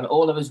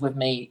Orla was with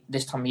me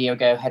this time a year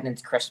ago, heading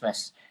into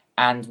Christmas,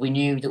 and we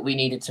knew that we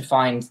needed to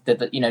find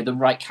the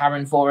right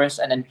Karen for us.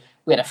 And then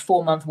we had a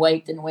 4-month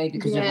wait, didn't we?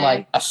 Because of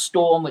like a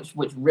storm which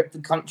ripped the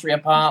country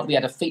apart. We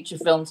had a feature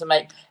film to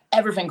make.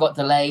 Everything got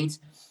delayed.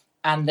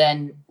 And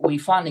then we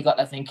finally got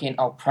there thinking,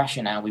 oh,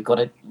 pressure now. We've got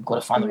to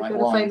find the right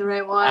one. Find the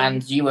right one.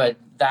 And you were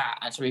that.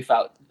 And so we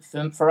felt,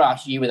 for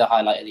us, you were the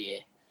highlight of the year.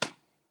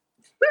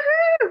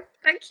 Woohoo!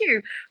 Thank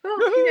you.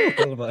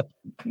 Well,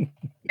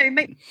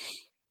 make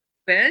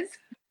words.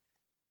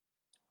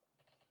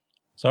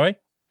 Sorry?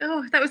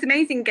 Oh, that was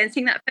amazing again,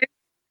 seeing that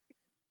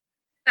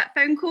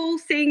phone call,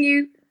 seeing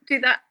you do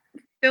that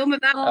film of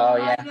that. Oh,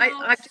 yeah.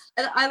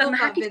 I love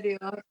that video.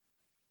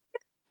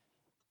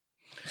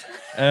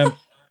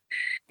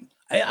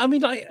 I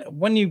mean, like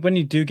when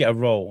you do get a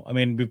role, I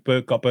mean,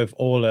 we've got both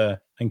Orla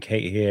and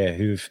Kate here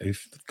who've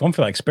gone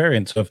for that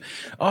experience of,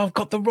 oh, I've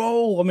got the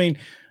role. I mean,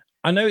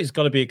 I know it's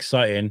got to be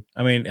exciting.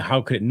 I mean,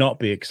 how could it not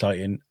be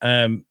exciting?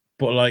 But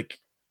like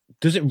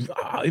does it?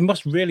 It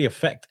must really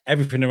affect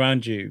everything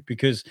around you,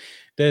 because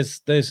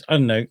there's I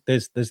don't know,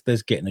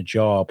 there's getting a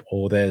job,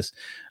 or there's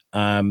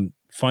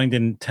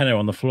finding tenor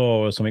on the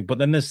floor or something. But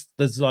then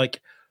there's like,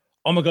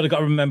 oh my god, I got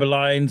to remember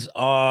lines.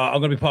 I'm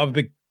going to be part of a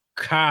big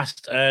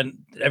cast, and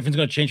everything's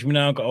going to change for me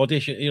now. I've got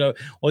audition,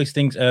 all these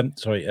things.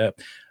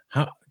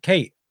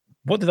 Kate,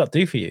 what did that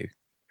do for you?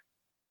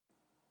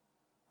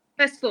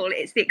 First of all,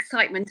 it's the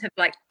excitement of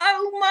like,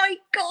 oh my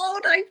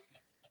god, I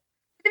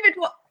delivered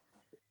what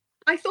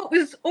I thought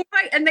was all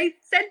right, and they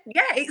said,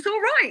 yeah, it's all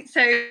right.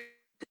 So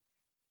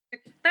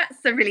that's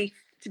a relief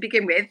to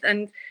begin with,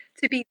 and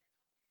to be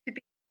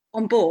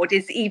on board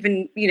is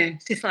even,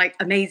 just like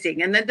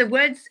amazing. And the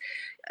words,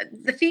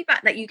 the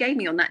feedback that you gave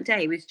me on that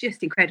day was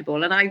just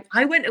incredible. And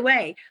I went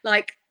away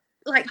like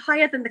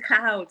higher than the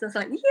clouds. I was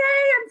like, yay,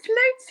 I'm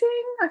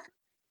floating.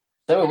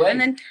 So away.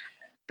 And then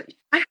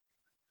I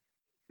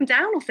come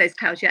down off those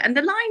clouds yet. And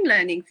the line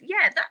learnings,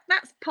 yeah,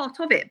 that's part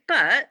of it.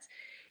 But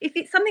if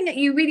it's something that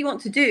you really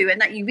want to do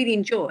and that you really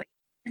enjoy,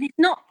 and it's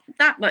not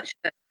that much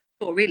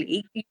for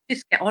really, you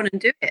just get on and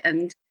do it.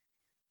 And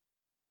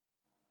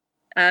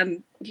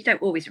you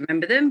don't always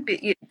remember them,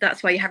 but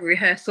that's why you have a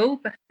rehearsal.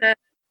 But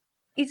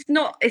it's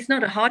not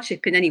a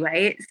hardship in any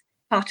way. It's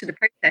part of the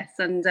process.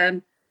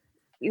 And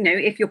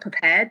if you're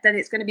prepared, then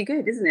it's going to be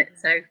good, isn't it?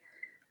 So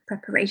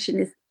preparation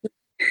is.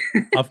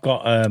 I've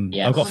got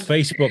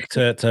Facebook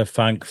to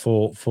thank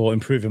for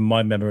improving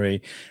my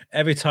memory.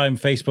 Every time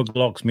Facebook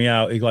logs me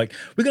out, he's like,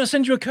 "We're going to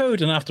send you a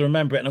code," and I have to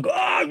remember it. And I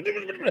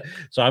go,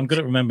 So I'm good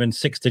at remembering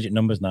 6-digit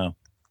numbers now.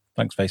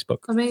 Thanks, Facebook.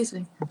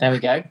 Amazing. There we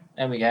go.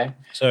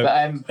 So,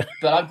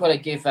 but I've got to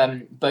give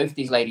both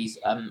these ladies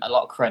a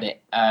lot of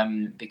credit,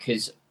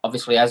 because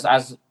obviously,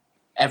 as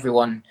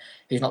everyone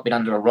who's not been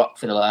under a rock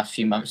for the last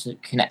few months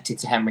connected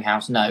to Henry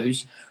House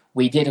knows,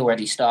 we did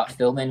already start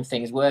filming.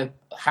 Things were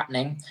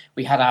happening.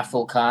 We had our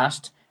full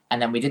cast, and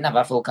then we didn't have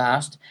our full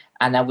cast,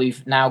 and then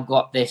we've now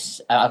got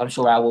this. I'm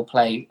sure I will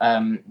play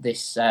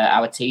this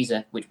our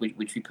teaser, which we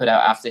put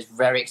out after this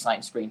very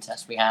exciting screen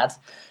test we had.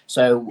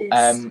 So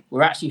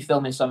we're actually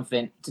filming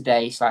something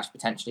today /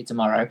 potentially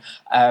tomorrow,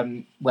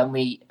 when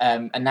we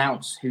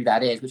announce who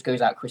that is, which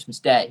goes out Christmas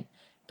Day.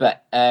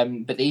 But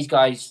these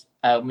guys,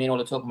 me and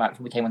Orla talking about it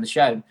before we came on the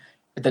show,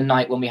 the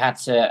night when we had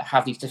to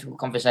have these difficult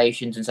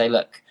conversations and say,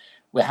 look,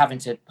 we're having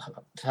to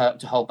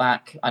hold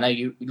back. I know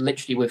you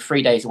literally were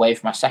 3 days away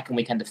from our second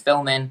weekend of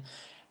filming,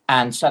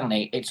 and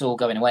suddenly it's all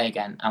going away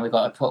again, and we've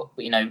got to put,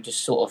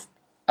 just sort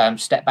of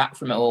step back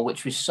from it all,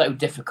 which was so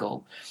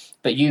difficult.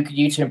 But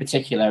you two in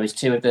particular, as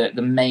two of the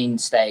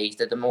mainstays,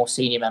 the more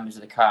senior members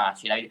of the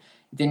cast, it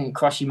didn't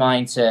cross your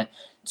mind to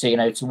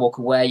walk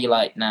away. You're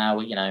like, now,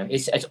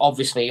 it's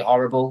obviously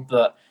horrible,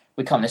 but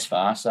we come this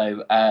far.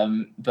 So,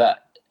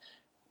 but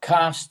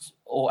cast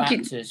or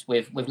actors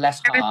with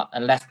less heart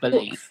and less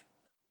belief.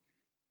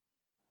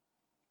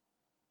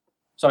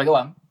 Sorry, go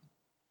on.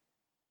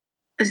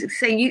 I was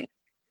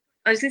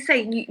going to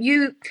say,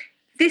 you.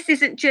 This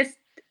isn't just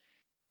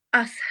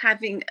us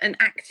having an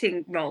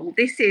acting role.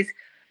 This is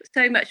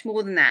so much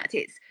more than that.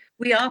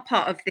 We are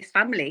part of this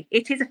family.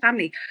 It is a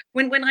family.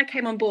 When I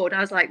came on board, I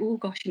was like, oh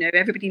gosh,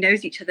 everybody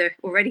knows each other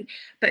already.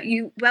 But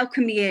you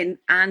welcome me in,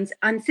 and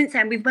since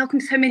then we've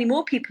welcomed so many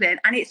more people in,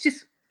 and it's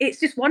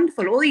just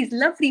wonderful. All these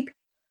lovely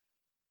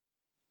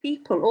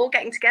people all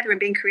getting together and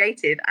being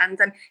creative, and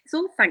it's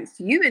all thanks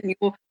to you, and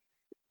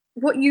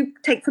what you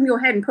take from your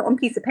head and put on a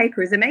piece of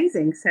paper is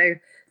amazing. So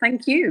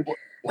thank you.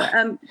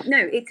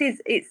 No, it's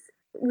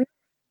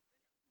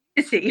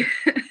see.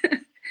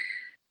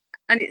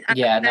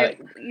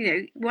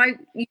 Why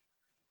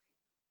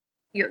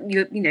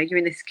you're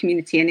in this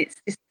community, and it's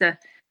just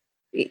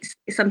it's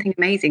something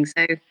amazing.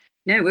 So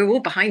no, we're all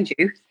behind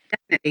you,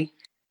 definitely.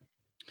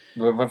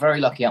 We're very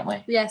lucky, aren't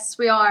we? Yes,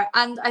 we are,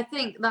 and I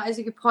think that is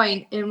a good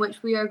point in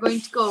which we are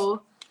going to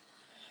go.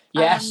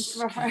 Yes,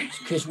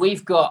 because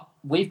we've got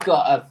 2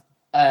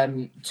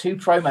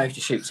 promos to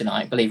shoot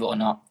tonight, believe it or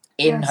not,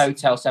 in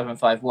Hotel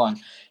 751.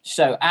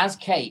 So as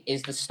Kate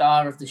is the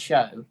star of the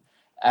show,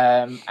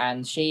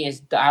 and she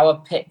is our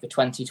pick for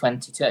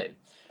 2022.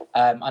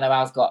 I know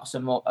Al's got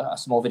a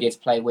small video to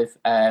play with,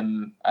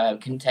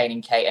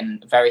 containing Kate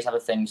and various other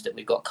things that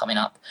we've got coming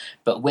up.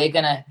 But we're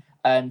gonna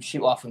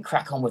shoot off and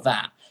crack on with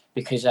that,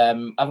 because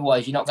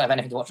otherwise you're not gonna have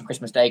anything to watch on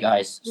Christmas Day,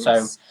 guys. Yes.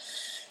 So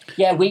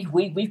yeah,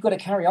 we've got to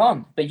carry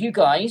on. But you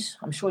guys,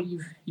 I'm sure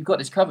you've got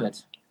this covered.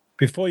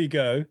 Before you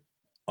go,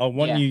 I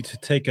want you to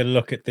take a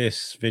look at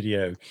this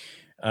video.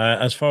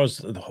 As far as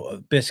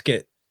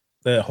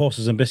the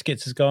Horses and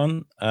Biscuits has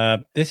gone,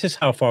 this is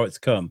how far it's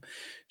come.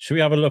 Should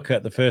we have a look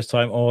at the first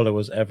time Orla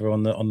was ever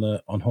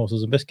on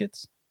Horses and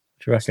Biscuits?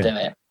 What do you reckon? Let's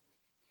do it.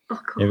 Oh,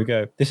 cool. Here we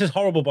go. This is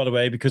horrible, by the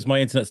way, because my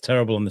internet's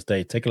terrible on this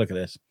day. Take a look at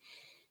this.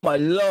 My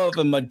love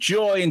and my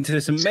joy into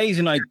this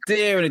amazing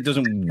idea, and it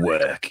doesn't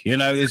work.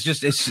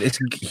 It's a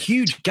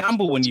huge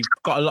gamble when you've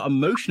got a lot of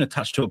emotion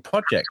attached to a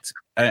project.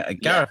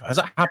 Gareth, has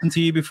that happened to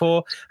you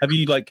before? Have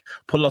you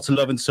put lots of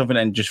love into something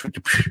and just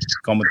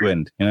gone with the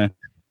wind?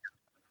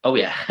 Oh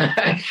yeah,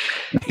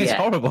 it's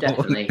horrible.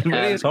 Definitely. It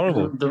really is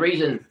horrible. The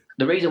reason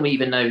we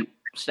even know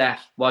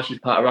Steph, while she's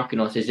part of Rocking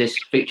Horse, is this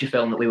feature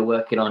film that we were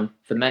working on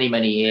for many,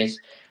 many years.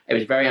 It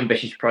was a very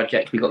ambitious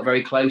project. We got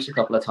very close a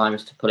couple of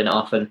times to putting it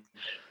off, and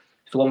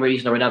for one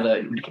reason or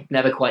another, we could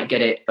never quite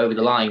get it over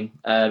the line.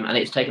 And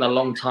it's taken a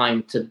long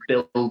time to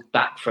build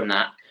back from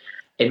that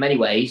in many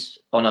ways,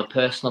 on a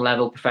personal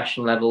level,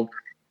 professional level,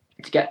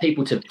 to get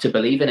people to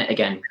believe in it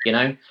again, you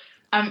know?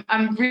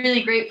 I'm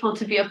really grateful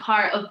to be a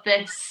part of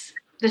this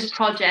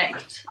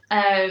project,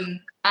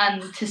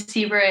 and to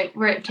see where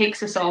it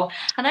takes us all.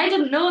 And I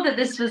didn't know that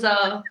this was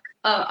a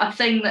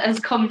thing that has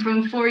come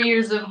from 4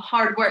 years of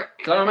hard work.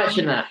 Can I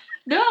mention that?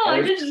 No,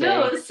 I didn't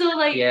know. So to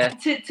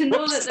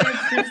know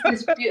that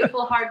there's this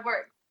beautiful hard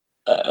work.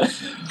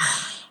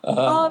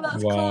 Oh,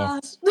 that's Wow.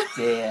 class.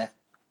 Yeah.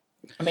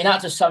 I mean,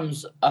 that just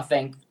sums, I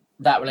think,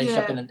 that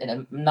relationship in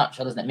a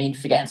nutshell, doesn't it? I mean,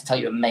 forgetting to tell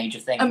you a major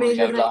thing when we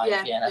go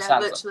live.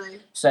 Literally.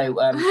 So,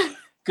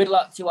 good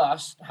luck to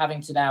us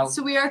having to now.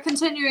 So we are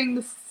continuing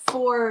the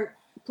 4+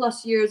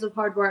 years of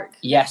hard work.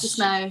 Yes. Just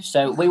now.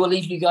 So we will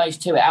leave you guys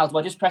to it. Al, do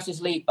I just press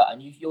this leave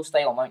button? You'll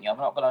stay on, won't you? I'm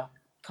not going to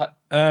cut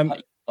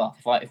you off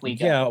if we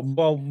go. Yeah,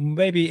 well,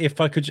 maybe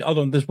if I could. Hold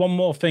on, there's one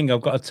more thing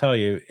I've got to tell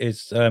you.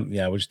 Is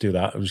we'll just do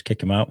that. I'll just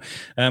kick him out.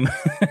 I'm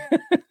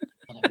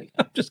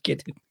just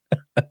kidding.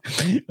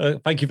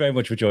 Thank you very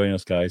much for joining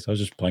us, guys. I was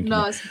just playing.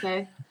 No, it's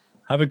okay.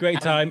 Have a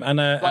great time, and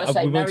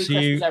we will Merry see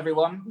Christmas, you.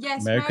 everyone.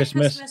 Yes, Merry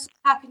Christmas,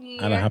 Happy New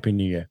Year, and a Happy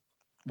New Year.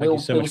 We'll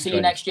see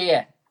you next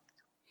year.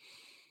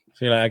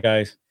 See you later,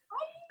 guys.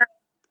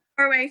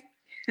 All right.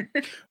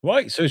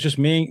 Right, so it's just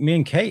me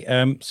and Kate.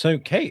 So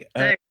Kate,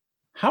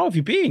 how have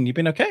you been? You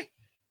been okay?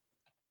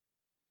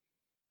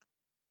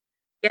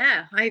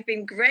 Yeah, I've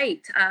been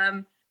great.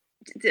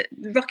 The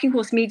Rocking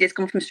Horse Media has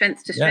gone from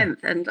strength to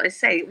strength, and I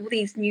say all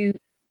these new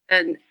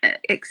and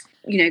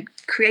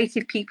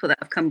creative people that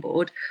have come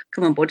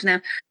on board now,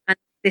 and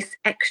this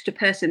extra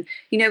person.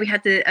 You know, we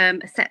had a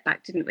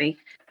setback, didn't we?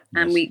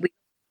 And we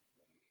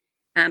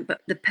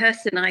but the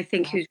person I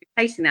think who's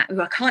replacing that,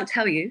 who I can't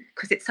tell you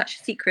because it's such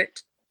a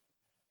secret,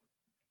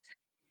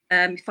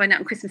 find out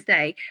on Christmas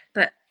Day.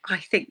 But I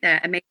think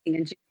they're amazing,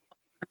 and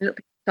I'm a little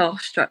bit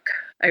starstruck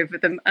over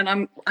them, and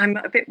I'm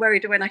a bit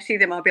worried when I see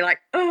them. I'll be like,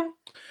 oh,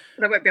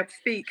 but I won't be able to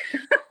speak.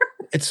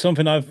 It's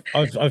something I've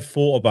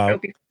thought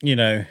about. You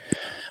know,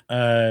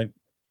 I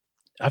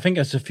think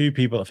there's a few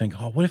people that think,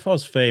 oh, what if I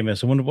was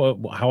famous? I wonder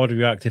how I'd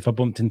react if I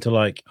bumped into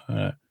like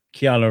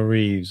Keanu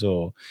Reeves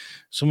or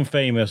someone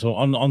famous or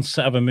on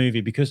set of a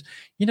movie. Because,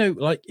 you know,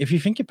 like if you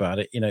think about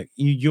it, you know,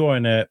 you're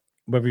in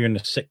whether you're in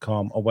a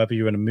sitcom or whether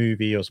you're in a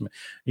movie or something,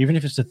 even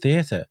if it's a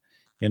theater,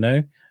 you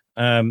know,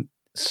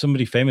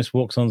 somebody famous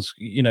walks on,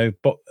 you know,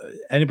 but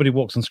anybody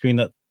walks on screen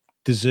that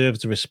deserves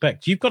the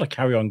respect, you've got to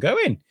carry on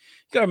going.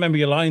 You got to remember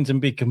your lines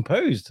and be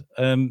composed.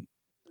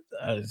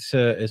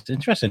 It's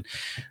interesting.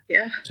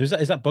 Yeah. So is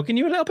that bugging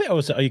you a little bit,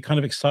 or are you kind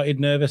of excited,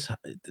 nervous, a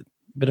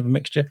bit of a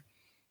mixture?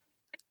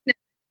 I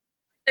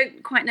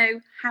don't quite know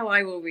how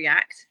I will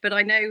react, but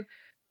I know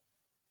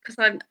because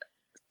I've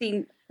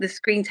seen the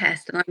screen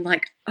test and I'm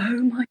like,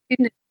 oh my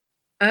goodness.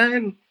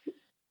 I'm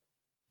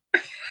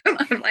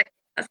like,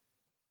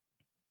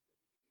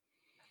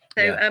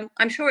 so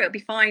I'm sure it'll be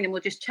fine and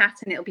we'll just chat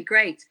and it'll be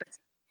great. But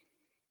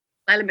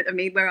element of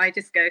me where I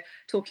just go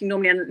talking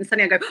normally and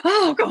suddenly I go,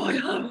 oh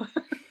God,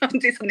 I'll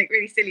do something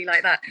really silly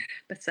like that.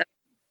 But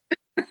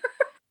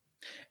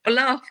or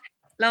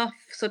laugh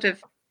sort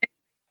of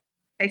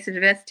face of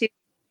adversity.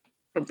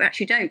 Well,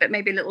 actually don't, but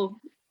maybe a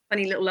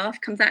funny little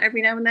laugh comes out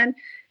every now and then.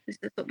 It's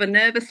sort of a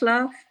nervous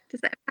laugh.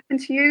 Does that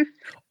happen to you?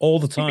 All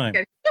the time.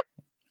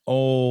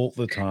 All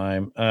the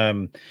time.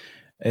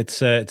 It's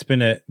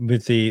been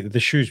with the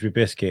Shrewsbury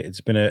Biscuit.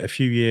 It's been a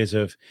few years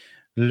of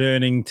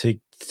learning to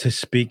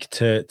speak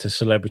to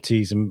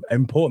celebrities and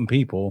important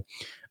people,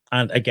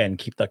 and again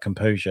keep that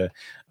composure.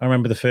 I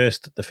remember the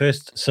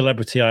first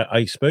celebrity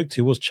I spoke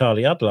to was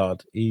Charlie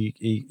Adlard.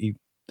 He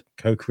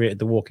co-created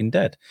The Walking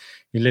Dead.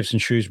 He lives in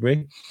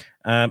Shrewsbury,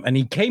 and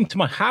he came to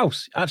my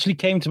house.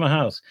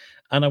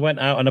 And I went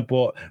out and I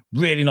bought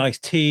really nice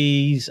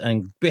teas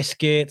and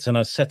biscuits, and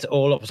I set it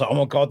all up. I was like, oh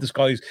my God, this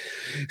guy's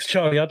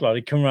Charlie Adlard.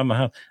 He come around my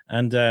house,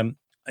 and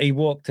he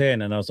walked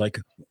in, and I was like,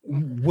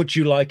 would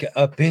you like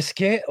a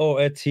biscuit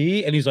or a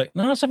tea? And he's like,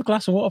 no, let's have a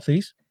glass of water,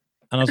 please.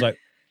 And I was like,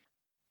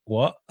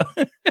 what?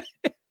 But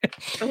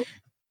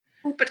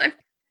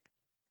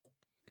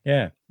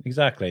yeah,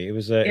 exactly. It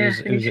was.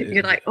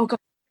 You're like, oh God.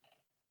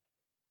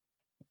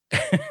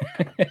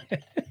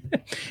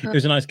 He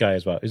was a nice guy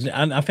as well,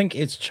 and I think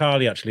it's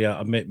Charlie actually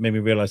made me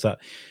realize that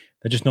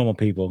they're just normal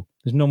people.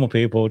 There's normal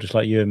people just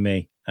like you and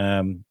me,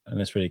 and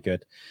that's really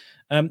good.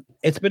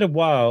 It's been a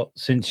while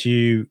since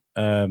you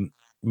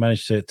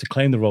managed to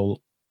claim the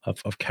role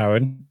of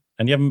Karen,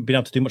 and you haven't been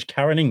able to do much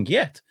Karening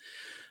yet.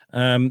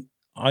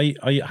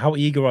 How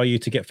eager are you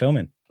to get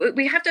filming?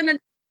 We have done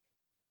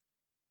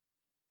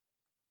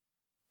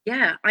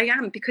Yeah, I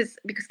am, because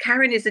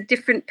Karen is a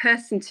different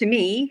person to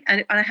me,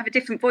 and I have a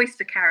different voice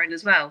for Karen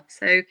as well.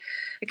 So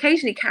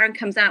occasionally Karen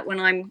comes out when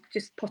I'm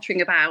just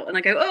pottering about, and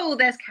I go, "Oh,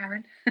 there's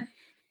Karen,"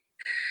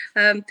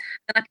 and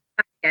I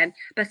again.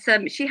 But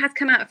she has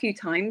come out a few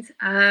times,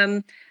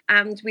 and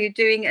we're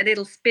doing a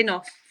little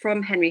spin-off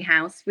from Henry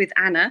House with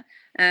Anna.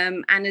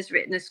 Anna's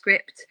written a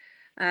script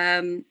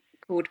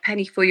called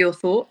Penny for Your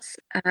Thoughts,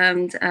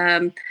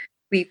 and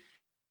we've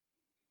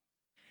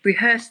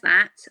rehearsed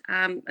that.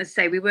 As I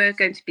say, we were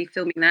going to be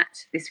filming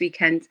that this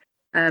weekend,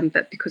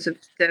 but because of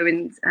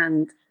Derwin's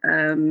and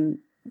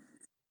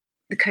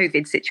the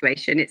COVID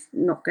situation, it's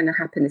not going to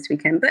happen this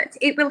weekend, but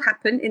it will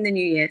happen in the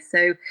new year.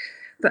 So,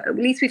 but at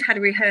least we've had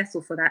a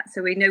rehearsal for that,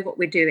 so we know what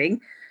we're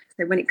doing.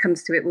 So when it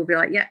comes to it, we'll be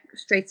like, yeah,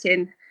 straight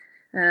in,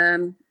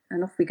 and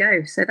off we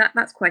go. So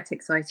that's quite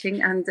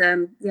exciting.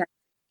 And yeah,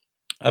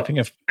 I think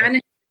of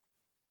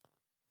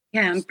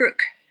and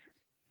Brooke,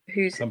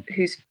 who's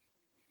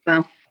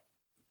well.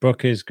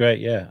 Brooke is great.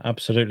 Yeah,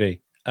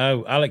 absolutely.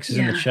 Oh, Alex is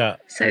in the chat.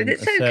 So that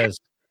says,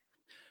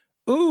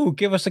 "Ooh,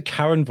 give us a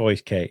Karen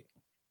voice, Kate.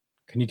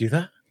 Can you do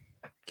that?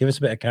 Give us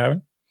a bit of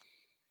Karen."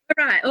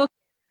 All right. Oh,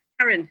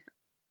 Karen.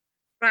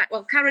 Right.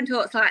 Well, Karen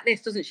talks like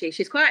this, doesn't she?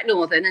 She's quite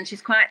northern, and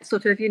she's quite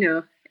sort of,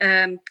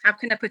 how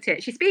can I put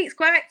it? She speaks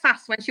quite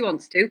fast when she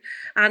wants to,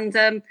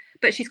 and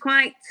but she's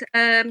quite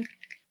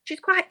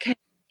careful.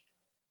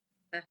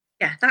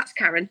 Yeah, that's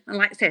Karen. And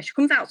like I say, she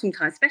comes out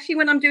sometimes, especially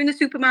when I'm doing the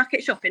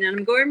supermarket shopping and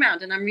I'm going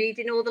around and I'm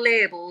reading all the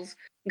labels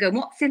and going,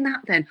 what's in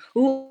that then?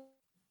 Oh,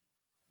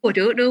 I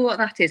don't know what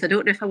that is. I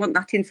don't know if I want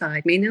that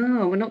inside me.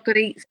 No, we're not going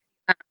to eat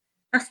that.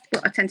 That's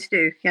what I tend to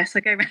do. Yes, I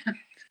go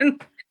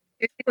around.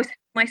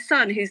 My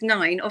son, who's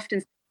 9, often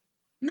says,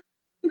 Mum,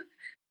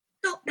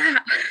 stop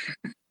that.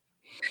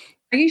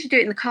 I usually do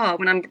it in the car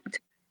when I'm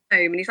home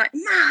and he's like,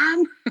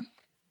 Mum.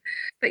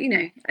 But,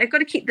 I've got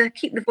to keep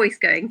the voice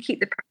going, keep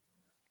the practice.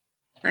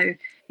 So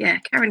yeah,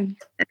 Karen.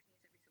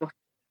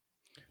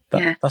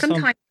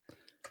 Sometimes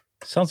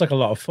sounds like a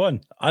lot of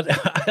fun.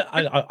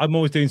 I'm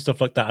always doing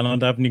stuff like that, and I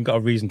haven't even got a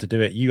reason to do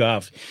it. You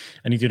have,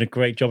 and you're doing a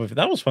great job of it.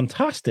 That was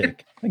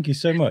fantastic. Thank you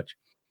so much.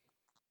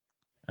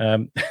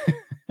 But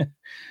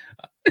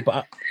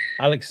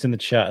Alex is in the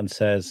chat and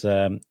says,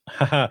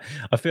 haha,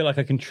 I feel like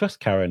I can trust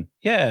Karen.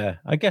 Yeah,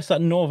 I guess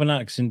that northern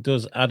accent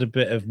does add a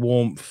bit of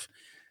warmth,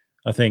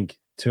 I think,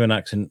 to an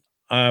accent.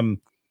 I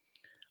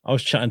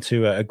was chatting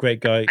to a great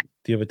guy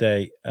the other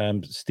day,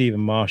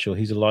 Stephen Marshall.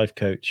 He's a life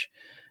coach,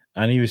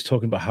 and he was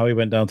talking about how he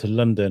went down to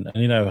London,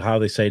 and how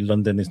they say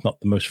London is not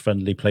the most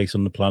friendly place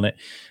on the planet,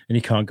 and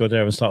you can't go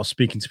there and start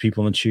speaking to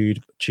people on the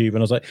tube. And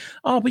I was like,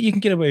 oh, but you can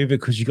get away with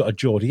it because you got a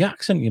Geordie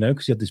accent,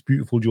 because you have this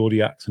beautiful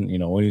Geordie accent,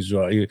 and he's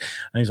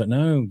like,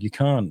 no, you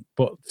can't.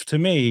 But to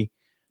me,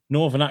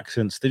 northern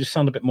accents, they just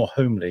sound a bit more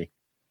homely.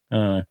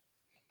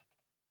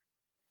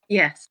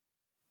 Yes,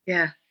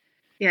 yeah,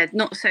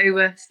 not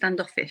so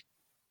standoffish.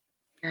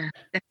 Yeah,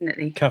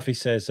 definitely. Kathy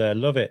says,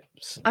 "Love it.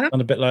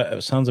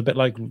 Sounds a bit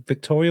like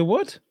Victoria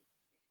Wood."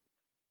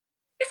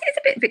 It's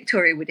a bit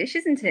Victoria Woodish,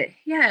 isn't it?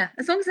 Yeah.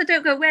 As long as I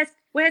don't go, where's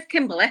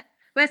Kimberly?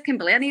 Where's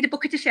Kimberly? I need a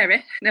bucket of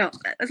sherry. No,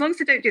 as long as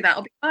I don't do that,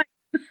 I'll be fine.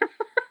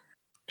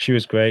 She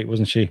was great,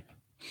 wasn't she?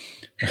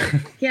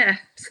 Yeah.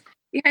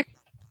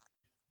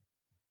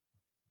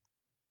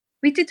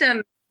 We did. I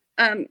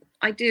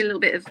do a little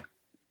bit of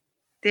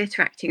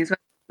theatre acting as well.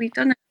 We've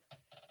done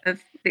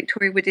of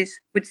Victoria Wood's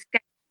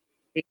sketch.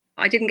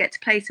 I didn't get to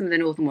play some of the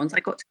northern ones.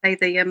 I got to play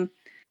the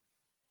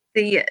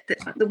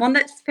one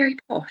that's very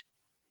posh.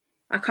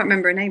 I can't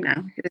remember her name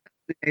now.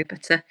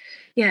 But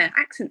yeah,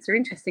 accents are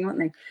interesting, aren't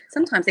they?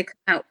 Sometimes they come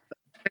out,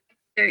 but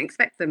you don't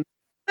expect them.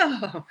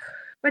 Oh,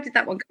 where did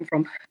that one come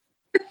from?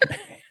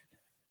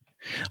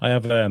 I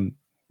have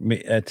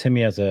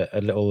Timmy has a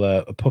little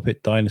a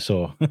puppet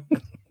dinosaur.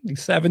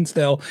 He's 7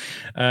 still,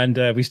 and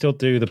we still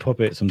do the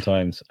puppet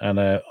sometimes. And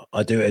I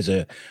do it as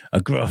a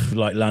gruff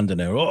like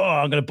Londoner. Oh,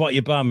 I'm gonna bite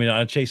your bum!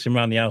 I chase him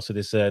around the house with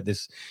this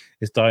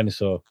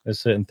dinosaur.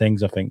 There's certain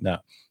things I think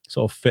that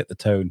sort of fit the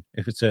tone.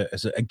 If it's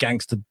a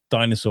gangster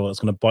dinosaur that's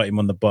gonna bite him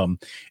on the bum,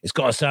 it's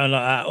got to sound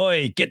like that.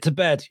 Oi, get to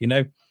bed!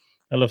 I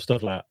love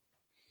stuff like that.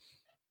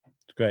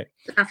 It's great.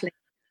 Lovely.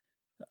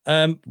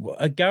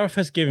 Gareth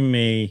has given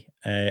me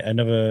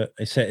another.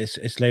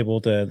 It's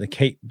labeled the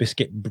Kate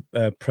Biscuit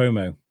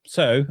promo.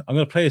 So I'm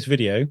going to play this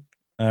video,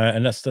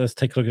 and let's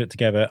take a look at it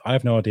together. I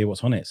have no idea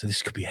what's on it, so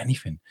this could be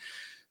anything.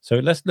 So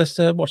let's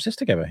watch this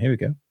together. Here we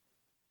go.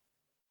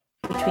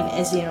 Between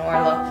Izzy and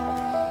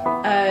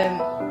Orla,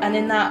 and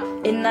in that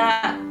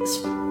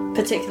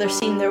particular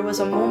scene, there was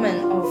a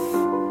moment of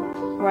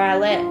where I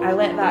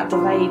let that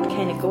divide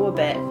kind of go a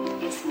bit.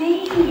 It's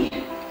me.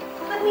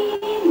 Let me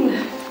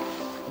in.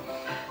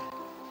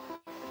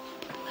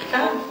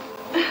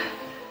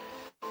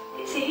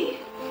 Izzy?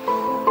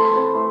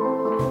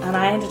 And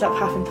I ended up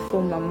having to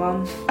phone my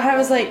mum. I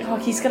was like, oh,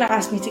 he's gonna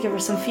ask me to give her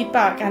some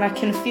feedback, and I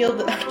can feel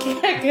the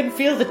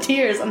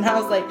tears. And I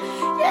was like,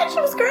 yeah, she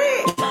was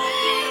great.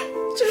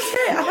 She was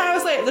great. And I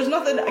was like, there's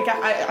nothing.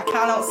 I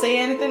cannot say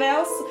anything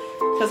else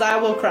because I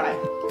will cry.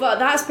 But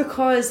that's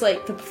because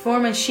like the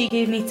performance she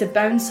gave me to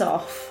bounce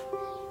off.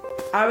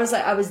 I was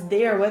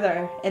there with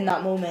her in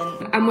that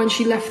moment. And when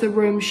she left the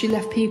room, she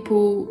left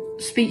people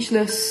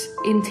speechless,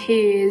 in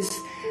tears.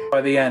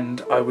 By the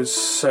end, I was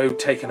so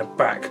taken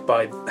aback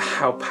by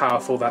how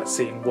powerful that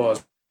scene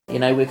was. You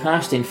know, we're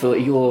casting for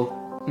your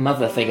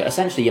mother figure,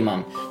 essentially your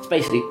mum. It's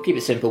basically, keep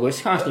it simple, we're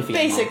casting for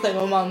basically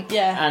your mum. my mum,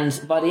 yeah.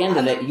 And by the end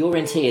of it, you're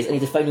in tears and you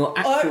need to phone your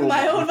actual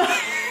my own mum.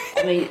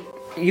 I mean,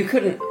 you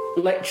couldn't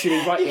literally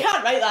write it. You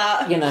can't write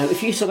that. You know,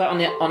 if you saw that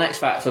on X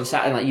Factor on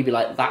Saturday night, you'd be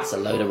like, that's a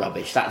load of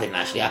rubbish. That didn't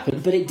actually happen.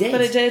 But it did.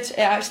 But it did. It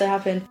actually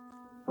happened.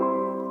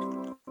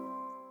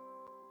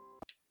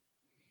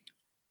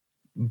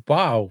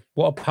 Wow,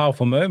 what a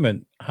powerful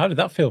moment. How did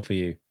that feel for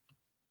you?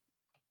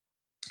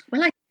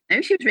 Well, I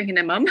know she was ringing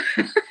her mum.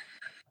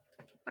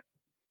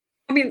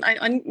 I mean,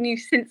 I knew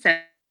since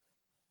then,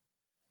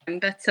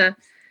 but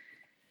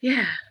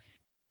yeah.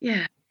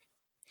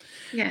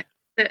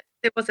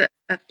 There was a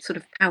sort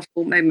of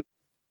powerful moment,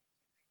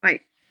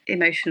 quite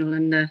emotional,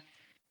 and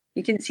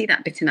you didn't see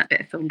that bit in that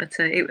bit of film, but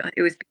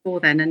it was before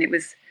then, and it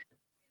was,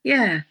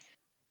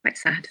 quite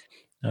sad.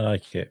 I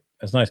like it.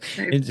 It's nice.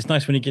 It's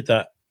nice when you get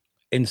that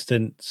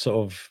instant sort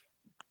of,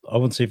 I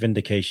wouldn't say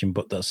vindication,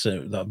 but that's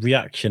that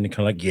reaction, kind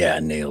of like, yeah, I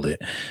nailed it.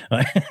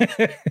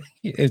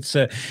 It's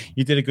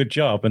you did a good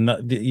job, and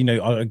that, you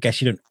know, I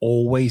guess you don't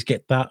always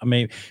get that. I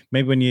mean,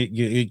 maybe when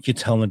you're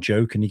telling a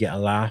joke and you get a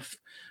laugh,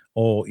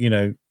 or you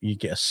know, you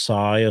get a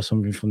sigh or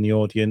something from the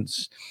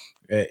audience.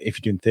 If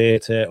you're doing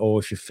theatre,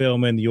 or if you're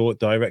filming, the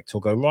director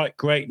will go, right,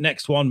 great,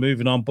 next one,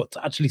 moving on. But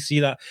to actually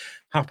see that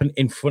happen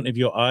in front of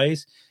your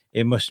eyes,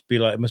 it must be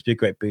a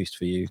great boost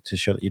for you to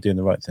show that you're doing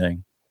the right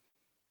thing.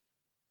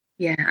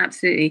 Yeah,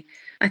 absolutely.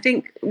 I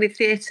think with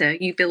theatre,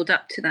 you build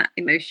up to that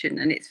emotion,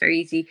 and it's very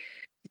easy to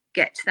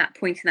get to that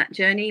point in that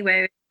journey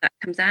where that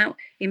comes out.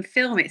 In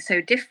film, it's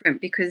so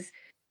different because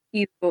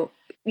you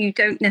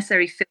don't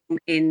necessarily film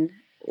in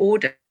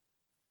order.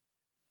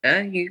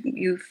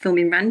 You film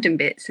in random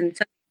bits, and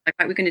so like,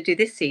 right, we're going to do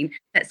this scene.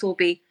 Let's all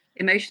be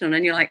emotional,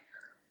 and you're like,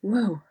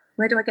 whoa,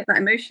 where do I get that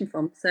emotion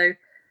from? So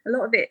a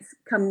lot of it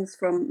comes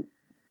from,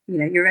 you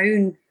know, your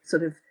own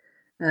sort of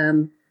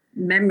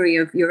memory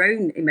of your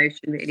own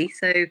emotion, really.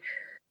 So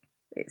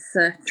it's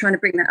trying to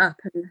bring that up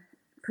and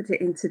put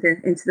it into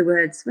the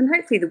words, and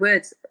hopefully the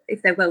words,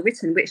 if they're well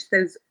written, which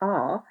those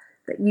are,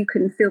 that you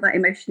can feel that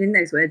emotion in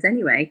those words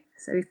anyway.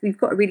 So if you've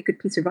got a really good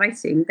piece of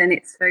writing, then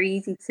it's very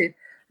easy to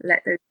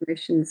let those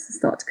emotions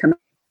start to come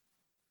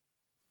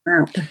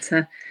out.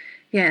 But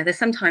there's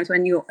sometimes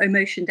when you're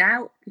emotioned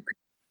out,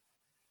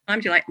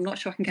 sometimes you're like, I'm not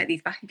sure I can get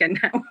these back again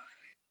now.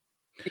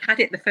 You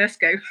had it the first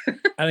go.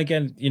 And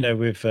again, you know,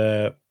 with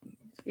the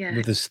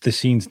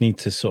scenes need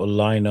to sort of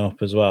line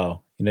up as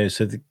well, you know,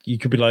 so you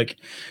could be like,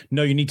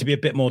 no, you need to be a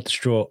bit more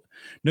distraught.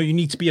 No, you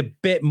need to be a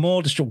bit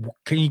more distraught.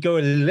 Can you go a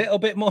little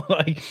bit more?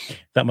 Like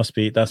I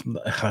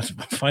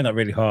find that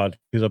really hard,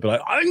 because I'll be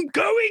like, I'm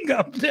doing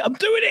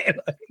it.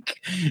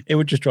 Like, it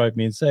would just drive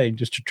me insane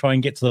just to try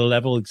and get to the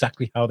level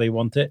exactly how they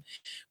want it.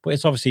 But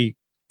it's obviously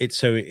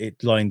so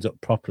it lines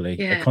up properly.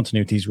 Yeah. The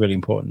continuity is really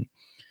important.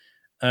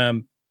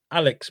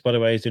 Alex, by the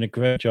way, is doing a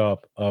great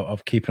job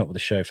of keeping up with the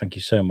show. Thank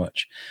you so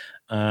much.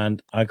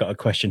 And I got a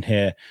question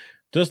here.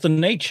 Does the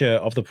nature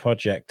of the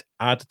project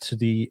add to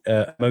the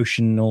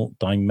emotional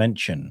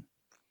dimension?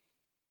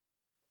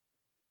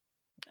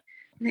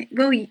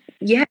 Well,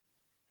 yes,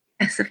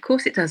 of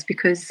course it does,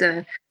 because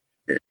the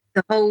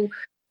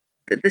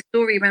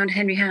story around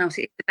Henry House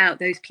is about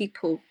those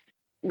people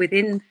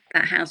within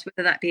that house,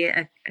 whether that be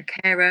a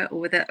carer or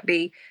whether that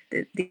be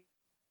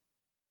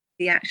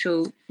the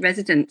actual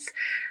residents,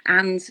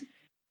 and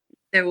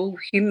they're all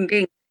human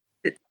beings,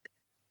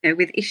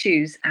 with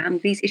issues,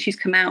 and these issues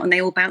come out and they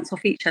all bounce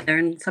off each other,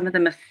 and some of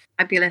them are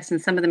fabulous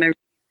and some of them are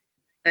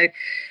so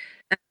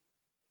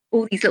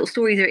all these little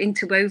stories are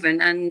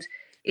interwoven, and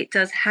it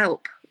does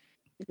help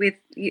with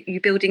you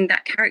building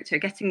that character,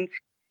 getting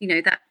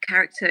that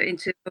character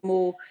into a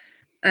more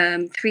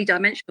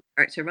three-dimensional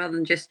character rather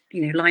than just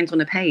lines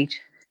on a page.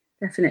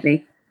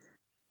 Definitely.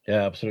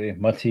 Yeah, absolutely.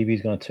 My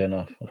TV's going to turn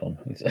off. Hold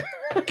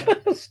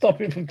on.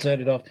 Stop it from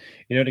turning off.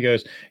 It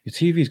goes, your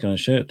TV's going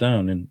to shut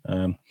down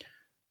in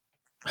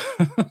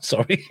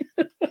sorry.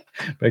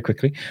 Very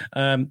quickly.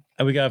 And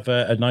we have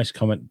a nice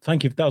comment.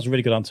 Thank you. That was a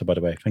really good answer, by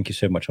the way. Thank you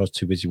so much. I was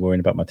too busy worrying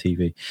about my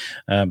TV.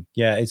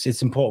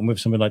 It's important with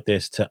something like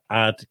this to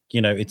add,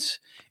 it's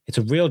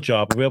a real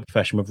job, a real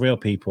profession with real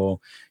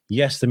people.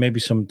 Yes, there may be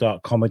some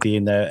dark comedy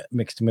in there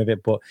mixed in with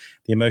it, but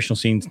the emotional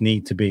scenes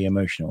need to be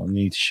emotional and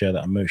need to share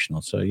that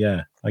emotional. So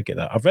yeah, I get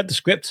that. I've read the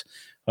script.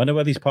 I know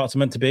where these parts are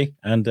meant to be.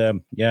 And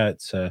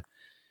it's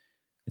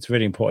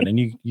really important. And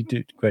you do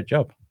a great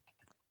job.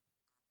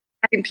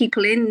 Having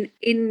people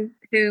in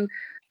who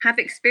have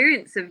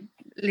experience of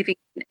living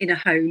in a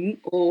home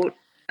or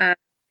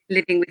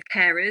living with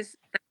carers,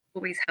 that's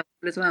always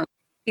helpful as well.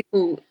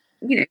 People,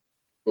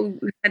 who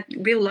had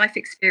real life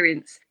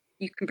experience,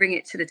 you can bring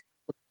it to the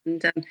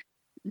table,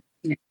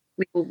 and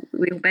we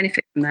will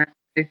benefit from that.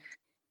 So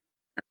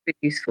that's really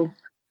useful.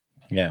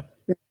 Yeah.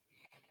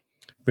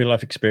 Real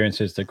life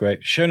experiences, they're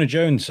great. Shona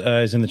Jones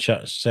is in the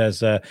chat,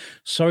 says,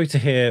 sorry to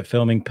hear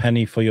filming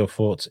Penny for Your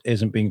Thoughts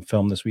isn't being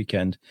filmed this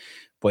weekend,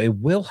 but it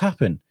will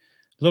happen.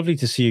 Lovely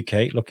to see you,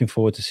 Kate. Looking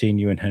forward to seeing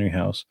you in Henry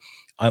House.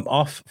 I'm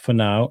off for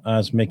now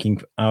as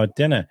making our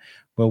dinner.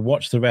 We'll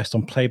watch the rest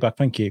on playback.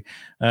 Thank you.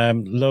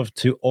 Love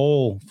to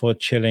all for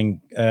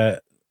chilling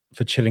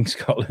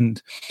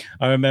Scotland.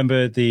 I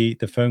remember the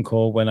phone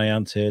call when I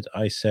answered.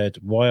 I said,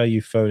 "Why are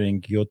you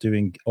phoning? You're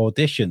doing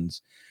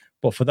auditions."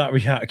 But for that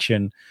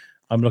reaction,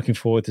 I'm looking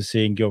forward to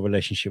seeing your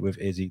relationship with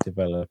Izzy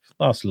develop.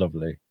 That's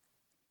lovely.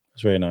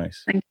 That's very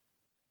nice. Thank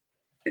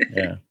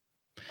you.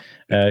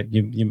 Yeah.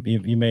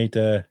 You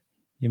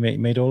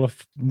made all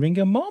of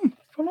Ringer mom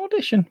for an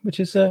audition, which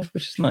is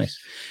nice.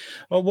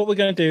 Well, what we're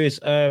going to do is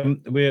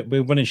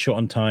we're running short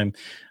on time.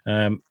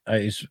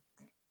 It's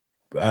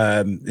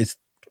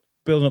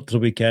building up to the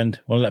weekend.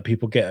 I want to let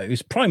people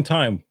it's prime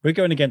time. We're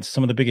going against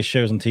some of the biggest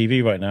shows on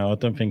TV right now. I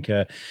don't think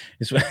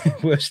it's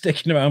we're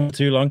sticking around for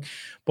too long.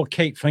 But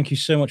Kate, thank you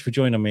so much for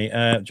joining me.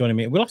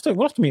 We'll have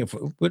to meet.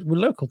 We're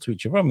local to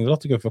each other, aren't we? We'll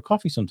have to go for a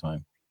coffee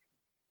sometime.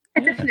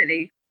 Yeah.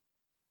 Definitely.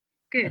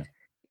 Good.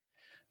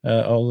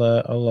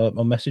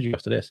 I'll message you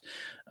after this.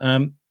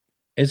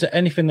 Is there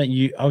anything that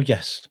you? Oh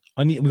yes,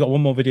 we've got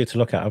one more video to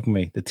look at, haven't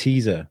we? The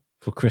teaser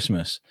for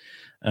Christmas.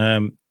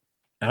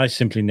 I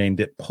simply named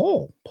it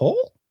Paul.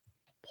 Paul?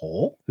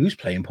 Who's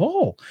playing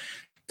Paul?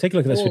 Take a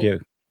look at this video.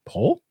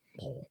 Paul.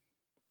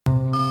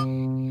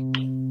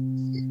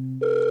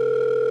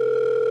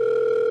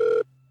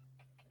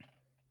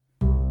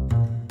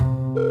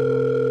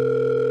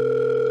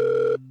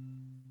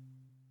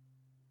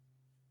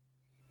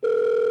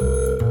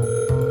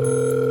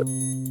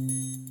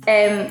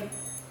 Can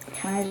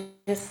I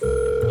just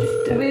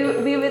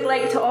we would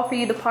like to offer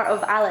you the part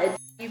of Alid.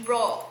 You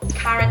brought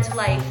Karen to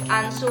life,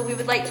 and so we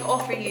would like to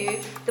offer you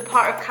the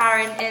part of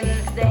Karen in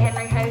the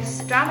Henry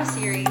House drama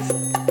series.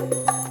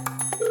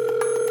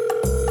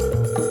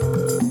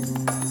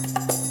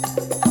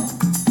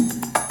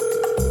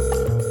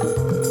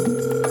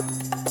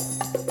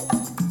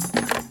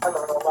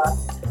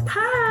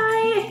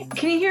 Hi!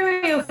 Can you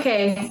hear me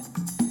okay?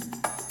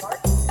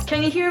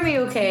 Can you hear me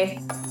okay?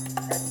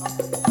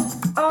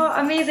 Oh,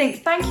 amazing.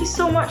 Thank you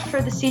so much for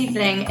this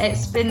evening.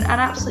 It's been an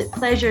absolute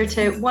pleasure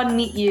to, one,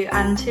 meet you,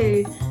 and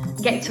two,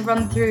 get to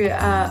run through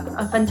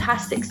a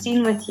fantastic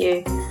scene with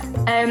you.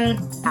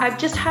 I've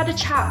just had a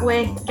chat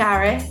with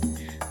Gareth,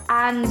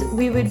 and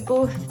we would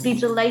both be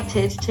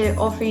delighted to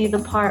offer you the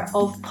part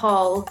of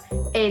Paul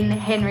in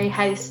Henry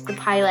House, the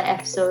pilot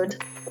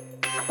episode.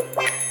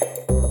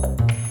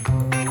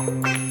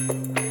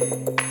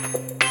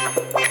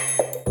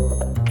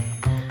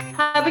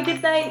 Have a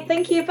good night.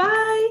 Thank you.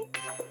 Bye.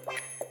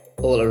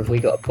 Orla, have we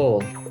got a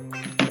Paul?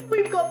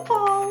 We've got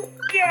Paul.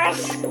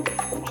 Yes.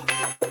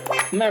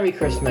 Merry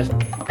Christmas.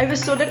 It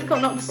was so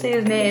difficult not to say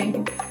his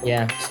name.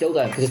 Yeah, still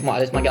don't, because this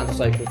might get onto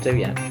social too,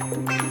 yeah.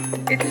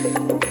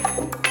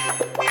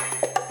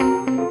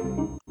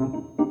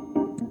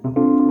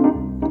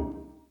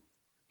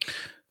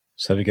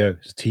 So there we go.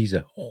 It's a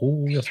teaser.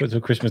 Oh, that's wait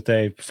till Christmas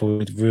Day before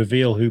we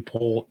reveal who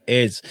Paul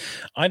is.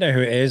 I know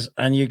who it is,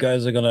 and you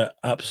guys are gonna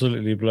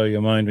absolutely blow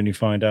your mind when you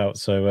find out.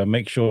 So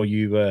make sure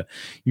you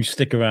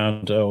stick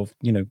around, or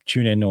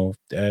tune in, or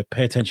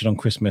pay attention on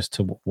Christmas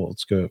to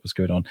what's going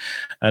on.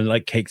 And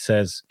like Kate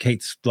says,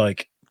 Kate's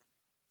like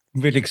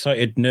really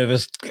excited,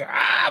 nervous.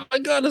 Ah, my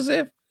God, as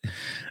if.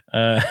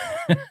 And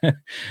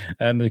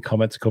the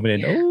comments are coming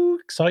in. Oh,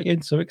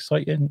 exciting, so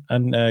exciting.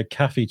 And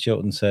Kathy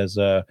Chilton says,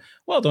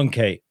 "Well done,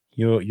 Kate.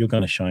 You're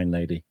going to shine,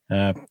 lady."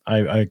 I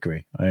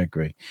agree.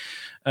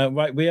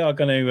 Right, we are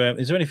going to.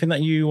 Is there anything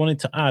that you wanted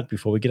to add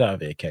before we get out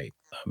of here, Kate?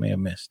 That I may have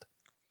missed.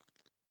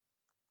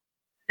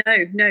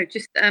 No,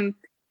 just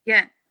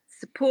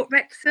support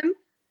Wrexham,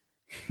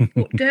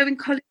 support Derwent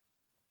College,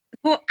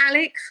 support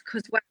Alex,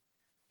 because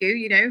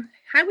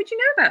how would you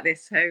know about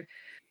this? So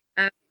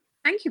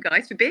thank you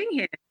guys for being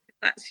here.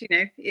 That's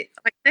like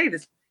I say,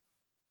 there's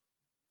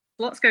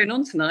lots going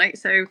on tonight,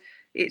 so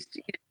it's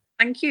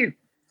thank you,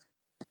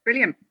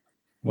 brilliant.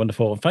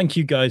 Wonderful. Thank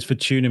you guys for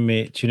tuning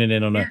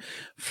in on a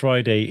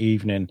Friday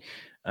evening.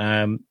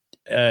 And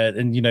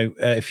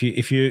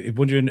if you're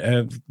wondering,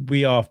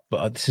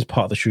 this is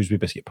part of the Shrewsbury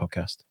Biscuit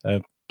podcast.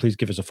 Please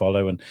give us a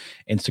follow on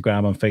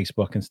Instagram and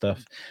Facebook and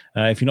stuff.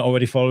 If you're not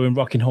already following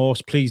Rocking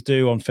Horse, please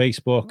do on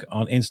Facebook,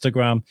 on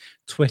Instagram,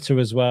 Twitter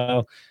as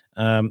well.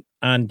 And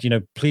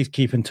please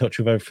keep in touch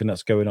with everything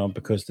that's going on,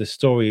 because the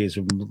story is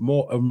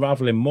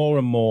unraveling more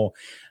and more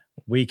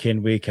week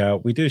in, week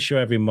out. We do a show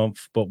every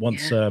month, but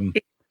once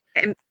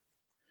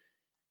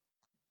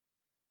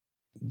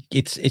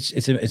it's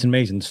an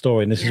amazing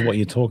story, and this is what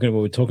you're talking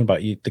about. We're talking about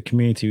the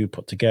community we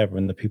put together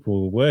and the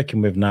people we're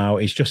working with now.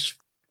 It's just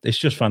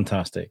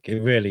fantastic.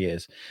 It really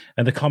is.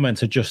 And the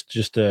comments are just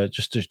to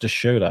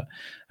show that.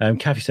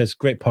 Kathy says,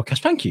 "Great podcast."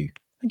 Thank you,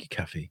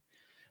 Kathy.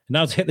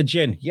 Now to hit the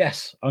gin.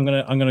 Yes, I'm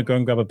gonna go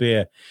and grab a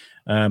beer.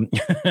 And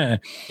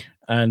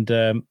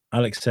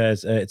Alex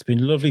says, "It's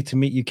been lovely to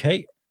meet you,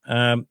 Kate."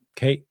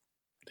 Kate,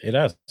 it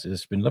has.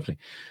 It's been lovely.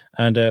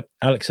 And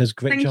Alex says,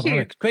 "Great job,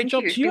 Alex." Great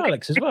job to you,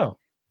 Alex, as well.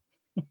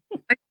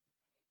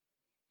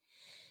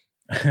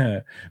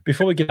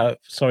 Before we get out,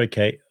 sorry,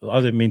 Kate, I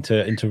didn't mean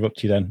to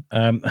interrupt you then.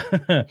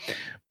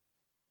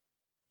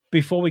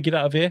 before we get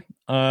out of here,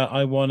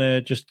 I want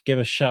to just give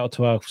a shout out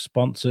to our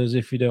sponsors,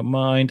 if you don't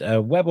mind.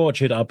 Web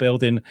Orchard are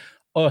building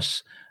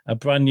us a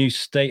brand new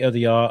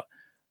state-of-the-art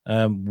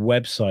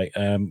website.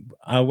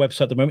 Our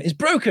website at the moment is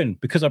broken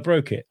because I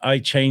broke it. I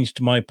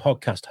changed my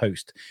podcast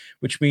host,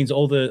 which means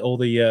all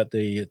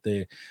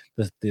the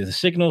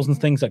signals and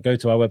things that go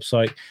to our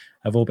website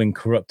have all been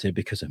corrupted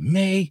because of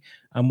me.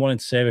 I'm wanting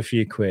to save a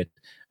few quid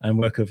and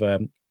work with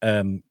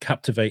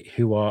Captivate,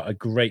 who are a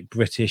great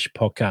British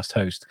podcast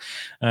host.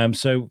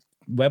 So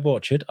Web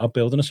Orchard are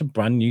building us a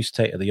brand new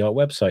state-of-the-art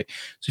website.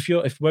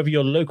 So whether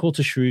you're local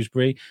to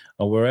Shrewsbury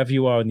or wherever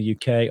you are in the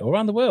UK or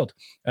around the world,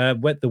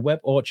 the Web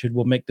Orchard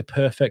will make the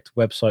perfect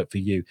website for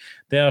you.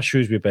 They are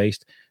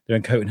Shrewsbury-based. They're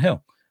in Coton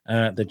Hill.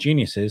 They're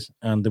geniuses,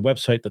 and the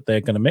website that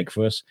they're going to make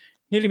for us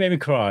nearly made me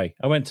cry.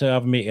 I went to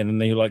have a meeting,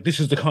 and they were like, "This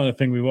is the kind of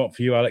thing we want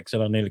for you, Alex,"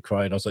 and I nearly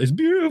cried. I was like, "It's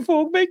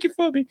beautiful. Make it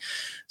for me."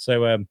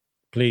 So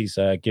please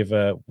give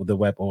the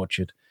Web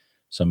Orchard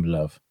some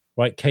love.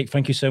 Right, Kate,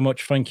 thank you so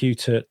much. Thank you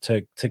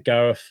to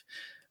Gareth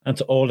and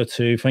to Orla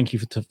too. Thank you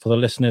for the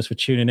listeners for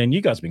tuning in. You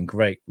guys have been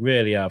great,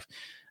 really have.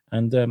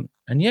 And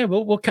yeah,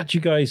 we'll catch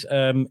you guys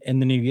in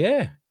the new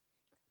year.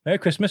 Merry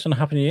Christmas and a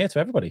Happy New Year to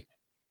everybody.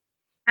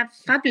 Have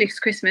a fabulous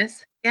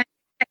Christmas. Yeah,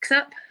 next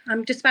up.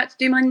 I'm just about to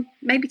do mine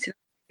maybe tonight.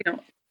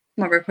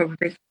 Tomorrow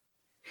probably.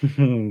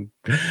 See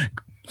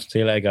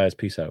you later, guys.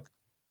 Peace out.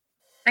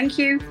 Thank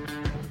you.